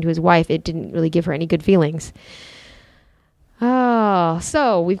according to his wife, it didn't really give her any good feelings. Oh,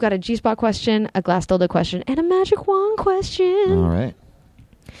 so we've got a G-spot question, a glass dildo question, and a magic wand question. All right.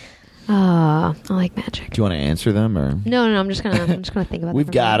 I like magic. Do you want to answer them or? No, I'm just gonna think about.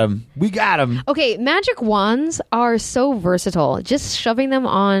 We've got them. We got them. Okay, magic wands are so versatile. Just shoving them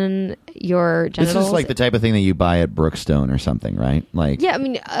on your genitals. This is like the type of thing that you buy at Brookstone or something, right? Like. Yeah, I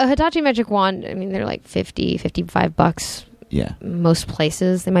mean, a Hitachi magic wand. I mean, they're like $55. Yeah. Most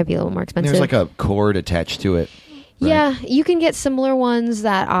places they might be a little more expensive. There's like a cord attached to it. Right? Yeah, you can get similar ones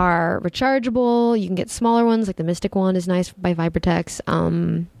that are rechargeable. You can get smaller ones, like the Mystic wand is nice by Vibratex.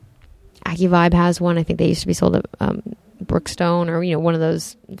 AccuVibe has one. I think they used to be sold at Brookstone or one of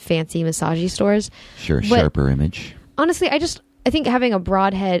those fancy massage stores. Sure, but sharper image. Honestly, I think having a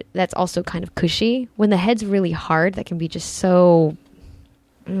broad head that's also kind of cushy. When the head's really hard, that can be just so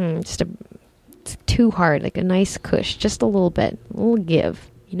it's too hard. Like a nice cush, just a little bit, a little give.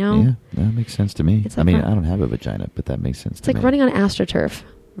 Yeah, that makes sense to me. It's I like mean, I don't have a vagina, but that makes sense to me. It's like running on AstroTurf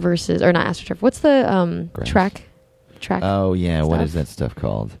versus, or not AstroTurf. What's the track? Oh yeah, stuff? What is that stuff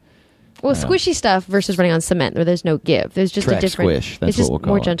called? Well, squishy stuff versus running on cement, where there's no give. There's just track a different. Squish. That's it's just what we'll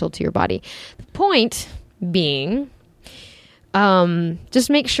call more it. gentle to your body. The point being, just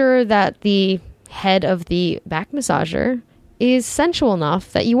make sure that the head of the back massager is sensual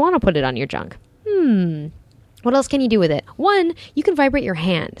enough that you want to put it on your junk. What else can you do with it? One, you can vibrate your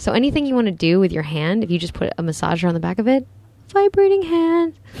hand. So anything you want to do with your hand, if you just put a massager on the back of it, vibrating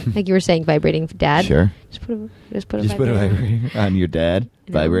hand. Like you were saying, vibrating dad. Sure. Just put a vibrator on your dad.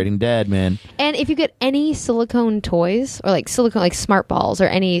 Vibrating dad, man. And if you get any silicone toys or like silicone, like smart balls or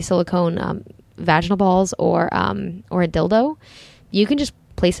any silicone vaginal balls or a dildo, you can just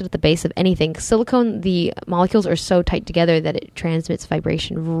place it at the base of anything. Silicone, the molecules are so tight together that it transmits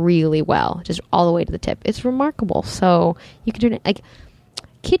vibration really well, just all the way to the tip. It's remarkable. So you can turn it like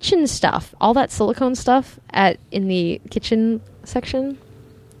kitchen stuff, all that silicone stuff in the kitchen section.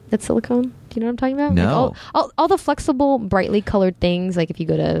 That's silicone. Do you know what I'm talking about? No. Like all the flexible, brightly colored things. Like if you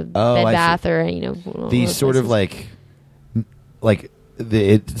go to Bed Bath or these sort of like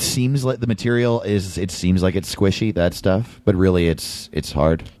it seems like the material is. It seems like it's squishy, that stuff, but really it's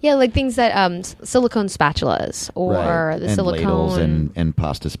hard. Yeah, like things that silicone spatulas or right. the and silicone ladles and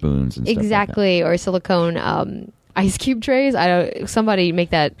pasta spoons and exactly, stuff like or silicone ice cube trays. Somebody make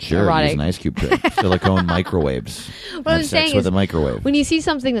that sure, erotic. Use an ice cube tray. Silicone microwaves. What I'm saying with is, a microwave. when you see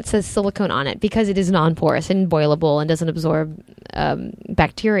something that says silicone on it, because it is non-porous and boilable and doesn't absorb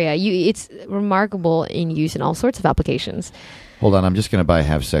bacteria, it's remarkable in use in all sorts of applications. Hold on, I'm just going to buy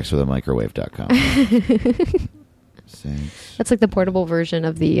havesexwithamicrowave.com. That's like the portable version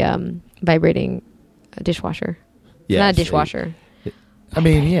of the vibrating dishwasher. Yeah, not a dishwasher.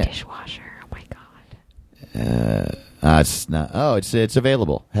 Dishwasher. Oh my god. It's not. Oh, it's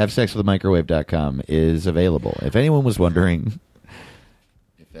available. Havesexwithamicrowave.com is available. If anyone was wondering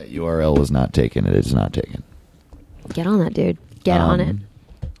if that URL was not taken, it is not taken. Get on that, dude. Get on it.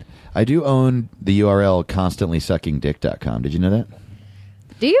 I do own the URL constantlysuckingdick.com. Did you know that?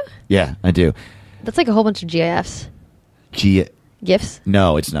 Do you? Yeah, I do. That's like a whole bunch of GIFs. GIFs?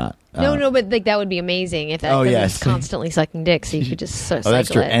 No, it's not. No, but like that would be amazing if that was constantly sucking dick, so you could just sort of cycle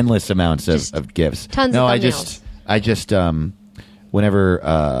that's true. it. Endless amounts of GIFs. Tons of thumbnails. I just whenever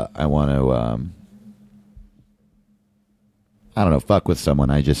I want to I don't know, fuck with someone,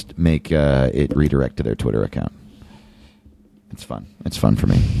 I just make it redirect to their Twitter account. It's fun. It's fun for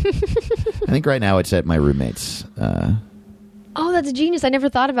me. I think right now it's at my roommate's. Oh, that's genius. I never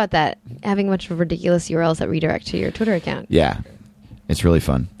thought about that. Having a bunch of ridiculous URLs that redirect to your Twitter account. Yeah. It's really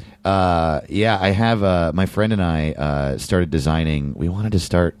fun. Yeah, I have my friend and I started designing. We wanted to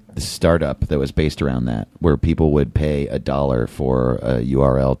start this startup that was based around that, where people would pay $1 for a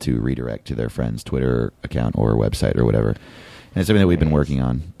URL to redirect to their friend's Twitter account or website or whatever. And it's something that we've been working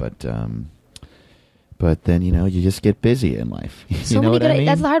on, but then you just get busy in life. So you know what I mean?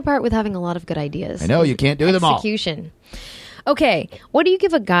 That's the hard part with having a lot of good ideas. I know you can't do them all. Execution. Okay, what do you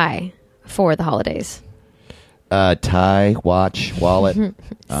give a guy for the holidays? Tie, watch, wallet,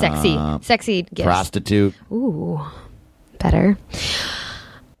 sexy gifts. prostitute. Ooh, better.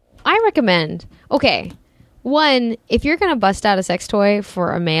 I recommend. Okay, one, if you're gonna bust out a sex toy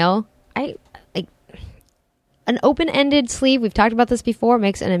for a male, an open-ended sleeve. We've talked about this before.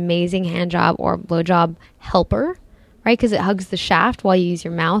 Makes an amazing hand job or blowjob helper, right? Because it hugs the shaft while you use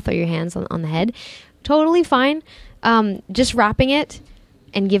your mouth or your hands on the head. Totally fine. Just wrapping it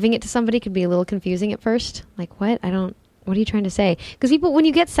and giving it to somebody could be a little confusing at first. Like, what are you trying to say? Because people, when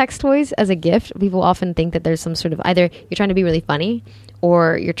you get sex toys as a gift, people often think that there's some sort of, either you're trying to be really funny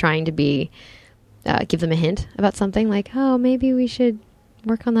or you're trying to be, give them a hint about something, like, oh, maybe we should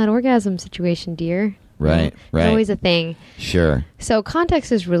work on that orgasm situation, dear. Right, right. It's always a thing. Sure. So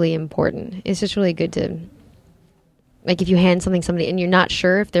context is really important. It's just really good to, like, if you hand something to somebody and you're not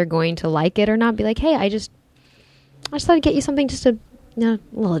sure if they're going to like it or not, be like, hey, I just thought I'd get you something, just a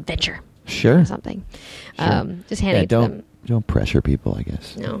little adventure. Sure. Or something. Sure. Just handing it to them. Don't pressure people, I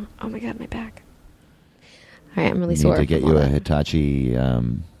guess. No. Oh my God, my back. All right, I'm really You sore. need to get from you all a that. Hitachi,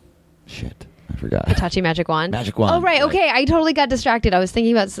 shit, I forgot. Hitachi Magic Wand? Magic Wand. Oh, right. Okay, I totally got distracted. I was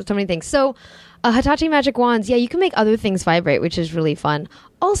thinking about so many things. So, Hitachi Magic Wands, yeah, you can make other things vibrate, which is really fun.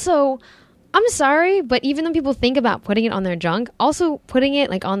 Also, I'm sorry, but even though people think about putting it on their junk, also putting it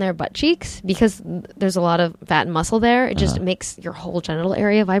like on their butt cheeks, because there's a lot of fat and muscle there, it just makes your whole genital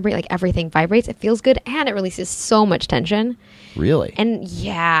area vibrate. Like everything vibrates. It feels good, and it releases so much tension. Really? And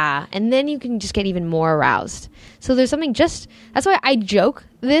yeah, and then you can just get even more aroused. So there's something that's why I joke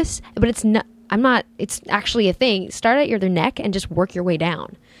this, but it's actually a thing. Start at your neck and just work your way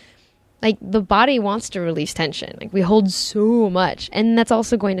down. Like, the body wants to release tension. Like, we hold so much. And that's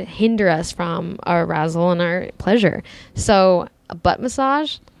also going to hinder us from our arousal and our pleasure. So, a butt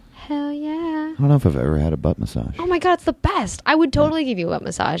massage? Hell yeah. I don't know if I've ever had a butt massage. Oh my God, it's the best. I would totally give you a butt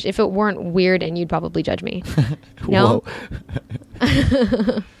massage if it weren't weird and you'd probably judge me. No?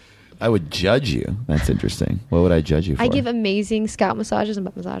 Whoa. I would judge you. That's interesting. What would I judge you for? I give amazing scalp massages and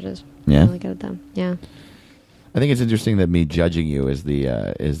butt massages. Yeah? I'm really good at them. Yeah. I think it's interesting that me judging you is the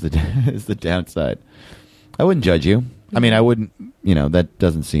is the downside. I wouldn't judge you. I mean, I wouldn't. That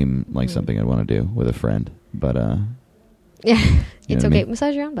doesn't seem like something I'd want to do with a friend. But yeah, it's okay. I mean?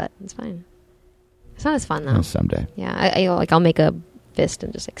 Massage your own butt. It's fine. It's not as fun though. Someday. Yeah, I'll make a fist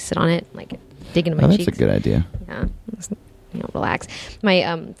and just like sit on it, like dig into my cheeks. That's a good idea. Yeah. Relax.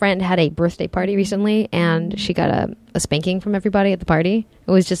 My friend had a birthday party recently, and she got a spanking from everybody at the party.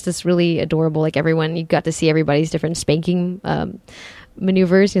 It was just this really adorable, like, you got to see everybody's different spanking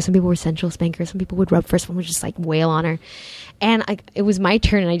maneuvers. Some people were sensual spankers, some people would rub first, one would just like wail on her. And it was my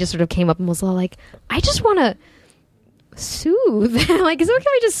turn, and I just sort of came up and was all like, I just want to soothe. Like, is it okay if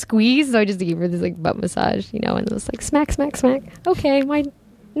I just squeeze? So I just gave her this like butt massage, and it was like smack, smack, smack. Okay,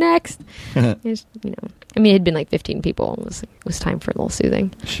 next. I mean, it had been like 15 people. It was time for a little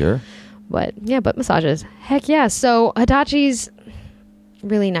soothing. Sure. But yeah, butt massages. Heck yeah. So Hitachi's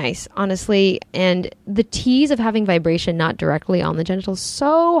really nice, honestly. And the tease of having vibration not directly on the genitals,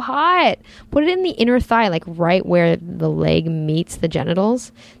 so hot. Put it in the inner thigh, like right where the leg meets the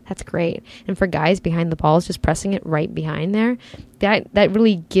genitals. That's great. And for guys behind the balls, just pressing it right behind there, that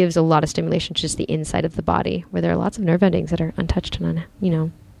really gives a lot of stimulation to just the inside of the body, where there are lots of nerve endings that are untouched and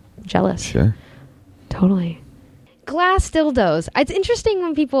jealous. Sure. Totally. Glass dildos. It's interesting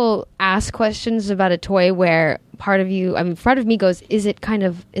when people ask questions about a toy where part of me goes, isn't it kind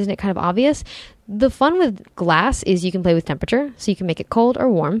of obvious? The fun with glass is you can play with temperature, so you can make it cold or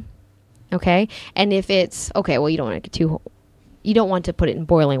warm. Okay? And if it's okay, well, you don't want to put it in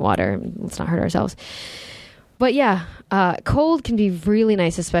boiling water. Let's not hurt ourselves. But yeah, cold can be really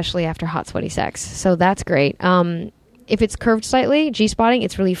nice, especially after hot, sweaty sex. So that's great. If it's curved slightly, G-spotting,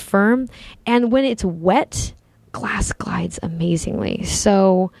 it's really firm. And when it's wet, glass glides amazingly.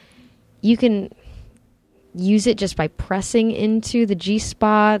 So you can use it just by pressing into the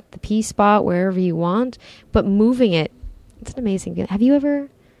G-spot, the P-spot, wherever you want. But moving it, it's an amazing feeling. Have you ever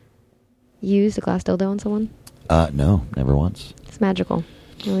used a glass dildo on someone? No, never once. It's magical.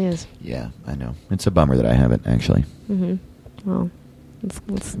 It really is. Yeah, I know. It's a bummer that I haven't, actually. Mm-hmm. Well,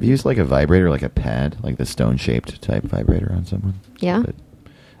 Have you used like a vibrator, like a pad, like the stone-shaped type vibrator on someone? Yeah. But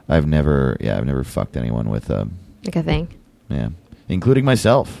I've never fucked anyone with Like a thing. Yeah, including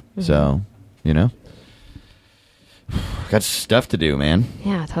myself. Mm-hmm. So, got stuff to do, man.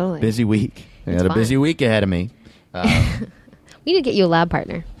 Yeah, totally. Busy week. I got a fine. busy week ahead of me. We need to get you a lab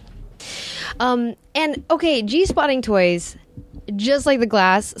partner. And okay, G-spotting toys, just like the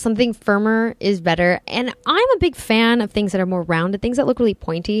glass, something firmer is better. And I'm a big fan of things that are more rounded. Things that look really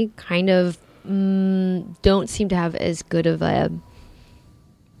pointy kind of don't seem to have as good of a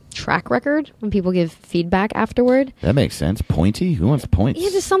track record when people give feedback afterward. That makes sense. Pointy? Who wants points? Yeah,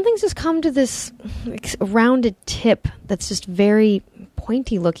 just something's just come to this rounded tip that's just very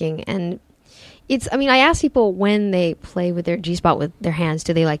pointy looking. And I ask people when they play with their G-spot with their hands,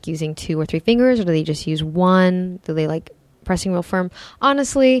 do they like using 2 or 3 fingers, or do they just use one? Do they like pressing real firm?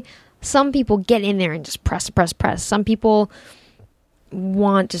 Honestly, some people get in there and just press. Some people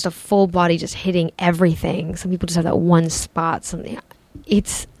want just a full body just hitting everything. Some people just have that one spot.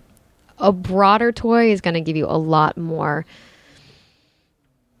 It's a broader toy is going to give you a lot more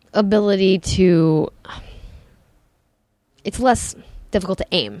ability to. It's less difficult to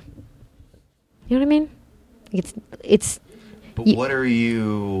aim. You know what I mean? It's. But what are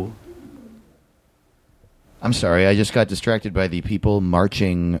you? I'm sorry, I just got distracted by the people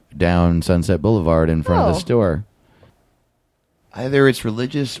marching down Sunset Boulevard in front of the store. Either it's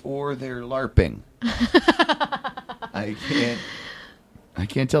religious or they're LARPing. I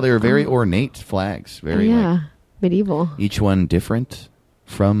can't tell. They were very ornate flags. Very medieval. Each one different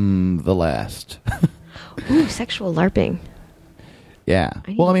from the last. Ooh, sexual LARPing. Yeah.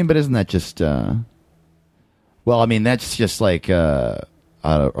 But isn't that just... that's just like a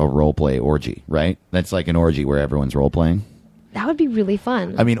role-play orgy, right? That's like an orgy where everyone's role-playing. That would be really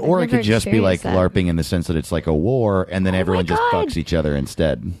fun. Or it could just be like that. LARPing in the sense that it's like a war, and then everyone just fucks each other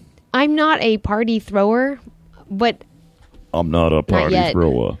instead. I'm not a party thrower, but... I'm not a party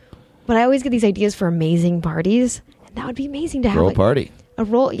thrower. But I always get these ideas for amazing parties, and that would be amazing to have. Party.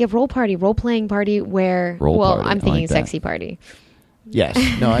 Role-playing party where... party. I'm thinking like sexy party. Yes.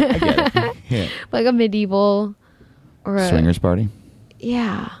 No, I get it. Yeah. Like a medieval or a... Swingers party?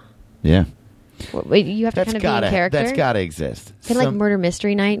 Yeah. Yeah. Wait, you have to kind of be in character? That's got to exist. Kind of like murder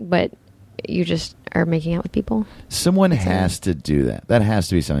mystery night, but you just are making out with people? Someone has to do that. That has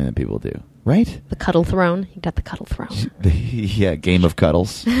to be something that people do. Right? The cuddle throne. You got the cuddle throne. Yeah, Game of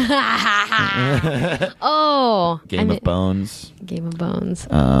Cuddles. Oh. Game of Bones. Game of Bones.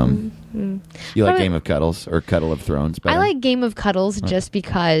 You like Game of Cuddles or Cuddle of Thrones better? I like Game of Cuddles just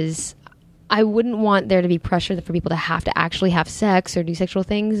because I wouldn't want there to be pressure for people to have to actually have sex or do sexual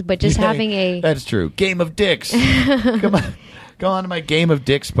things, but just having a... That's true. Game of Dicks. Come on. Go on to my Game of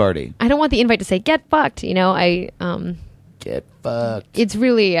Dicks party. I don't want the invite to say, get fucked. Get fucked. It's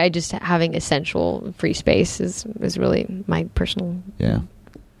really, just having a sensual free space is really my personal... Yeah.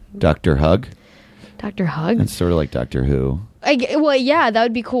 Dr. Hug? Dr. Hug? It's sort of like Doctor Who. That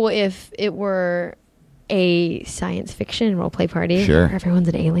would be cool if it were a science fiction role-play party. Sure. Where everyone's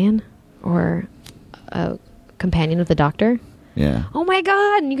an alien or a companion of the Doctor. Yeah. Oh my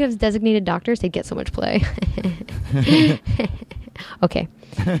god! And you could have designated doctors. They'd get so much play. Okay.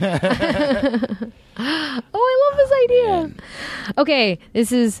 Oh, I love this idea. Okay,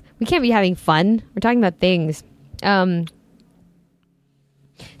 we can't be having fun. We're talking about things.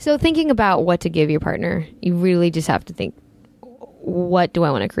 So thinking about what to give your partner, you really just have to think, what do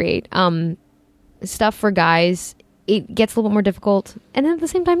I want to create? Stuff for guys, it gets a little bit more difficult, and then at the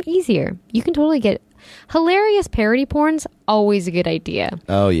same time easier. You can totally get hilarious parody porn's always a good idea.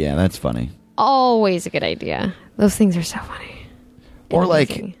 Oh yeah, that's funny. Always a good idea. Those things are so funny. Or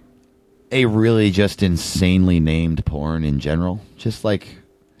like a really just insanely named porn in general. Just like,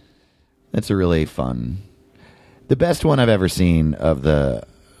 that's a really fun. The best one I've ever seen of the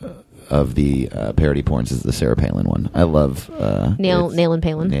parody porns is the Sarah Palin one. I love Nail and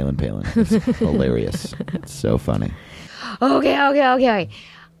Palin. Nail and Palin. It's hilarious. It's so funny. Okay.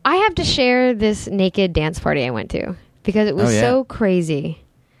 I have to share this naked dance party I went to because it was so crazy.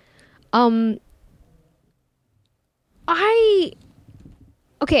 I've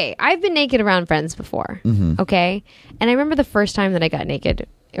been naked around friends before. Mm-hmm. Okay, and I remember the first time that I got naked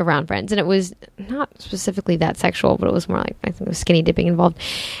around friends, and it was not specifically that sexual, but it was more like, I think it was skinny dipping involved.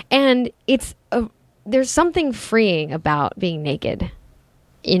 And there's something freeing about being naked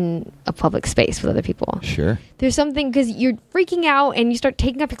in a public space with other people. Sure. There's something, because you're freaking out and you start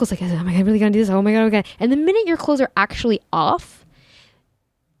taking off your clothes like, oh my god, I'm really gonna do this, oh my god, okay. And the minute your clothes are actually off,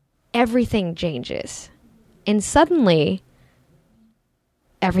 everything changes. And suddenly,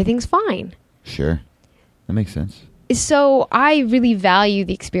 everything's fine. Sure. That makes sense. So I really value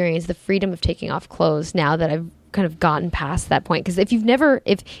the experience, the freedom of taking off clothes now that I've kind of gotten past that point. Because if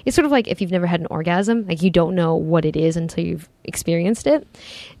it's sort of like if you've never had an orgasm, like you don't know what it is until you've experienced it.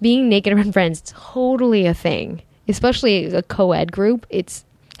 Being naked around friends, it's totally a thing, especially a co-ed group.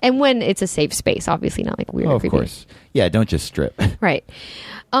 And when it's a safe space, obviously not like weird. Oh, of course. Yeah, don't just strip. Right.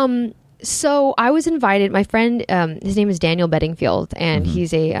 So I was invited. My friend, his name is Daniel Bedingfield, and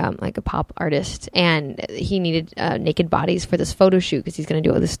he's a like a pop artist, and he needed naked bodies for this photo shoot because he's going to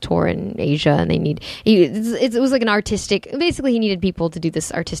do this tour in Asia, and it was like an artistic. Basically, he needed people to do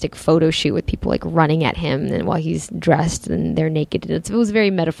this artistic photo shoot with people like running at him, and while he's dressed and they're naked. It was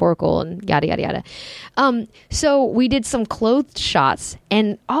very metaphorical and yada yada yada. So we did some clothed shots,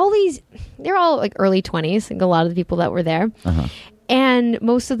 and they're all like early 20s. Like a lot of the people that were there. And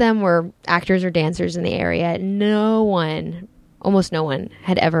most of them were actors or dancers in the area. Almost no one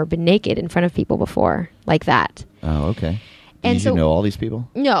had ever been naked in front of people before like that. Oh, okay. And Did you know all these people?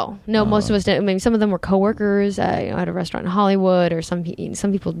 No. Most of us didn't. I mean, some of them were coworkers at a restaurant in Hollywood, or some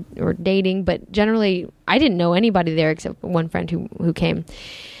people were dating. But generally, I didn't know anybody there except one friend who came,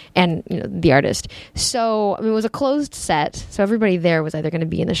 and the artist. So I mean, it was a closed set. So everybody there was either going to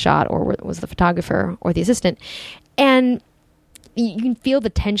be in the shot, or was the photographer or the assistant, and you can feel the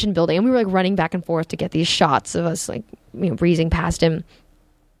tension building, and we were like running back and forth to get these shots of us like breezing past him.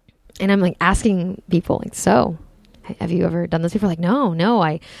 And I'm like asking people like, so have you ever done this before? Like, no,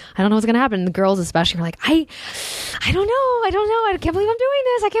 I don't know what's gonna happen. And the girls especially were like, I don't know, I can't believe I'm doing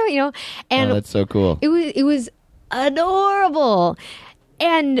this, I can't, and that's so cool. It was adorable.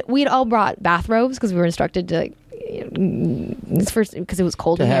 And we had all brought bathrobes because we were instructed to first because it was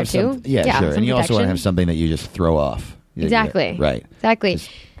cold in there too. Yeah, sure. And you also want to have something that you just throw off. Exactly. Right. Exactly.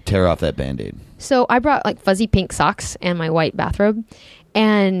 Just tear off that Band-Aid. So I brought like fuzzy pink socks and my white bathrobe.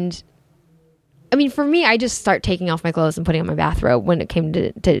 And I mean, for me, I just start taking off my clothes and putting on my bathrobe when it came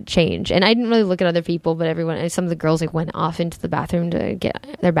to change. And I didn't really look at other people, but some of the girls like went off into the bathroom to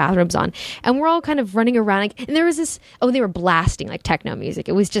get their bathrobes on. And we're all kind of running around. And there was they were blasting like techno music.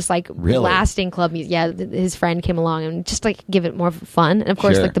 It was just like blasting club music. Yeah, his friend came along and just like give it more fun. And of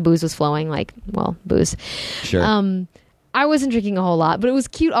course, like the booze was flowing, booze. Sure. I wasn't drinking a whole lot, but it was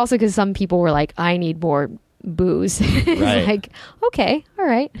cute also because some people were like, I need more booze. It's right. Like, okay, all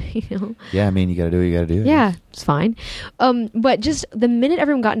right. Yeah, I mean, you got to do what you got to do. Yeah, it's fine. But just the minute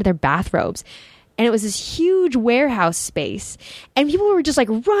everyone got into their bathrobes, and it was this huge warehouse space, and people were just like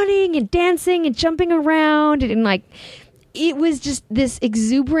running and dancing and jumping around, and like, it was just this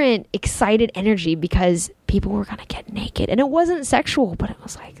exuberant, excited energy because people were going to get naked. And it wasn't sexual, but it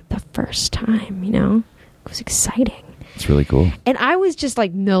was like the first time, it was exciting. It's really cool. And I was just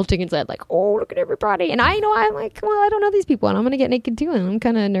like melting inside, like, oh, look at everybody. And I'm like, well, I don't know these people, and I'm going to get naked too. And I'm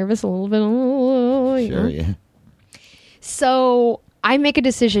kind of nervous a little bit. Sure, yeah. So I make a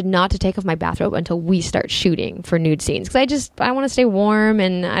decision not to take off my bathrobe until we start shooting for nude scenes. Because I want to stay warm,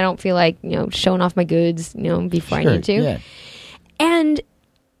 and I don't feel like, showing off my goods, before I need to. Yeah. And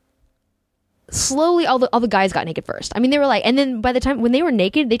slowly all the guys got naked first. I mean, they were like, and then by the time when they were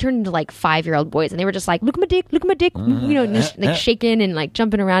naked, they turned into like 5-year-old boys, and they were just like, look at my dick, just, like shaking and like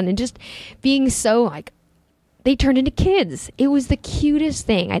jumping around and just being so like, they turned into kids. It was the cutest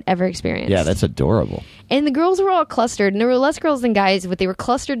thing I'd ever experienced. Yeah, that's adorable. And the girls were all clustered, and there were less girls than guys, but they were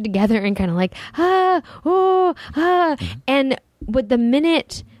clustered together and kind of like, but the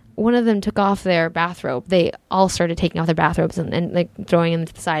minute one of them took off their bathrobe, they all started taking off their bathrobes and like throwing them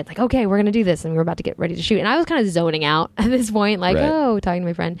to the side, like, okay, we're gonna do this, and we were about to get ready to shoot. And I was kind of zoning out at this point, like, right. Talking to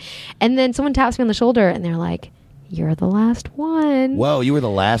my friend, and then someone taps me on the shoulder, and they're like, "You're the last one." Whoa, you were the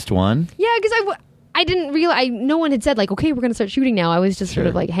last one? Yeah, because I didn't realize, no one had said like, okay, we're gonna start shooting now. I was just sort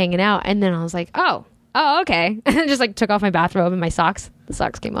of like hanging out, and then I was like, oh, okay, and I just like took off my bathrobe and my socks. The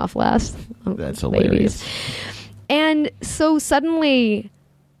socks came off last. That's hilarious. And so suddenly,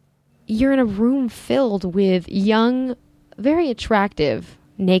 you're in a room filled with young, very attractive,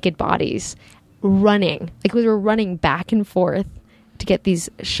 naked bodies running. Like we were running back and forth to get these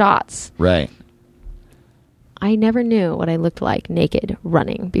shots. Right. I never knew what I looked like naked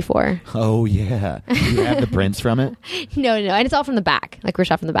running before. Oh, yeah. Do you have the prints from it? No. And it's all from the back. Like we're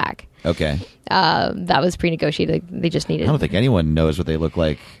shot from the back. Okay. That was pre-negotiated. They just needed... I don't think anyone knows what they look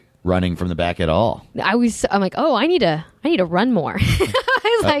like running from the back at all. I'm like, oh, I need to run more.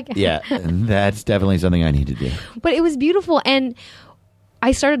 I was like... Yeah, that's definitely something I need to do. But it was beautiful, and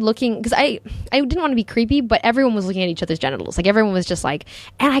I started looking, because I didn't want to be creepy, but everyone was looking at each other's genitals. Like everyone was just like...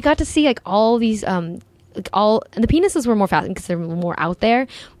 And I got to see like all these... like and the penises were more fascinating because they're more out there,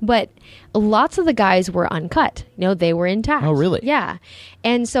 but lots of the guys were uncut. They were intact. Oh, really? Yeah.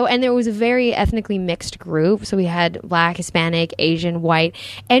 And there was a very ethnically mixed group. So we had Black, Hispanic, Asian, white,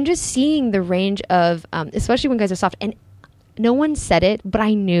 and just seeing the range of, especially when guys are soft. And no one said it, but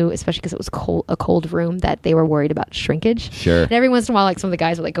I knew, especially because it was a cold room, that they were worried about shrinkage. Sure. And every once in a while, like some of the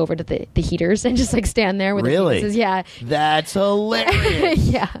guys would like go over to the heaters and just like stand there with Really? their penises. Yeah. That's hilarious.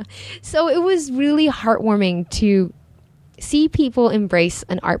 Yeah. So it was really heartwarming to see people embrace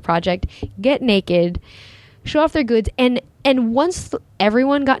an art project, get naked, show off their goods, and once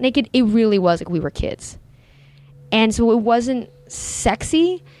everyone got naked, it really was like we were kids. And so it wasn't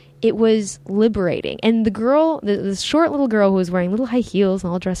sexy. It was liberating. And the girl, the short little girl who was wearing little high heels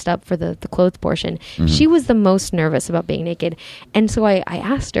and all dressed up for the clothes portion, she was the most nervous about being naked. And so I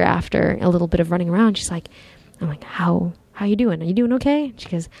asked her after a little bit of running around, I'm like, how you doing? Are you doing okay? She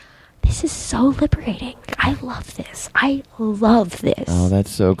goes, this is so liberating. I love this. I love this. Oh,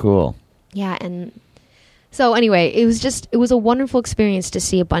 that's so cool. Yeah. And so anyway, it was a wonderful experience to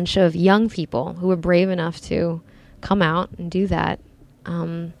see a bunch of young people who were brave enough to come out and do that.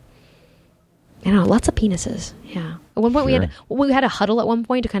 Lots of penises. Yeah. At one point, we had a huddle at one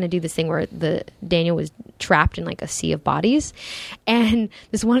point to kind of do this thing where Daniel was trapped in like a sea of bodies, and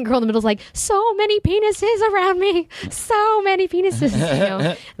this one girl in the middle is like, "So many penises around me, so many penises."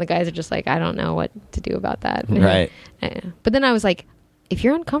 And the guys are just like, "I don't know what to do about that." Right. But then I was like, "If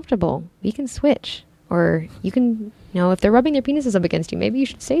you're uncomfortable, we can switch, or you can." If they're rubbing their penises up against you, maybe you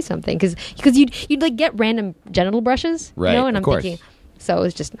should say something because you'd like get random genital brushes, right? And I'm course. thinking. So it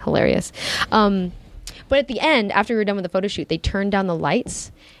was just hilarious. But at the end, after we were done with the photo shoot, they turned down the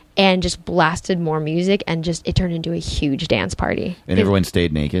lights and just blasted more music, and it turned into a huge dance party. And everyone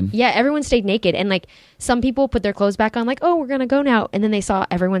stayed naked? Yeah, everyone stayed naked. And like some people put their clothes back on like, oh, we're going to go now. And then they saw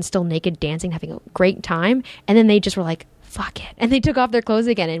everyone still naked dancing, having a great time. And then they just were like, fuck it. And they took off their clothes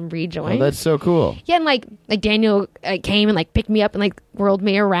again and rejoined. Oh, that's so cool. Yeah, and like Daniel came and like picked me up and like whirled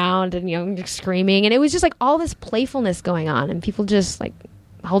me around and just screaming, and it was just like all this playfulness going on, and people just like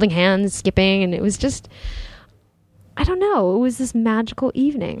holding hands, skipping, and it was just, I don't know, it was this magical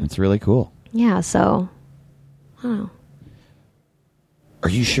evening. It's really cool. Yeah, so I don't know. Are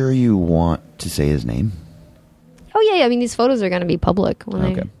you sure you want to say his name? Oh yeah. I mean, these photos are going to be public.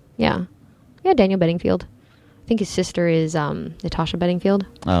 Okay. Yeah, Daniel Bedingfield. I think his sister is Natasha Bedingfield.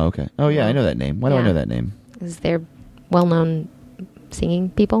 Oh, okay. Oh, yeah, I know that name. Why do I know that name? Because they're well-known singing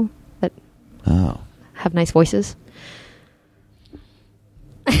people that have nice voices.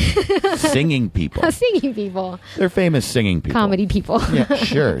 Singing people. Singing people. They're famous singing people. Comedy people. Yeah,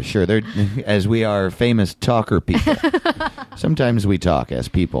 sure. They're, as we are famous talker people. Sometimes we talk as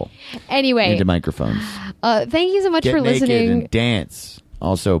people. Anyway. Into microphones. Thank you so much Get for naked listening. and dance.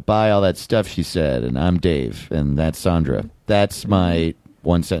 Also, buy all that stuff she said, and I'm Dave, and that's Sandra. That's my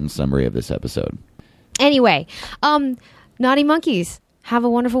one-sentence summary of this episode. Anyway, Naughty Monkeys, have a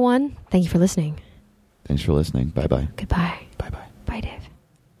wonderful one. Thank you for listening. Thanks for listening. Bye-bye. Goodbye. Bye-bye. Bye, Dave.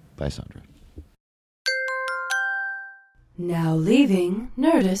 Bye, Sandra. Now leaving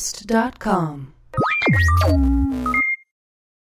Nerdist.com.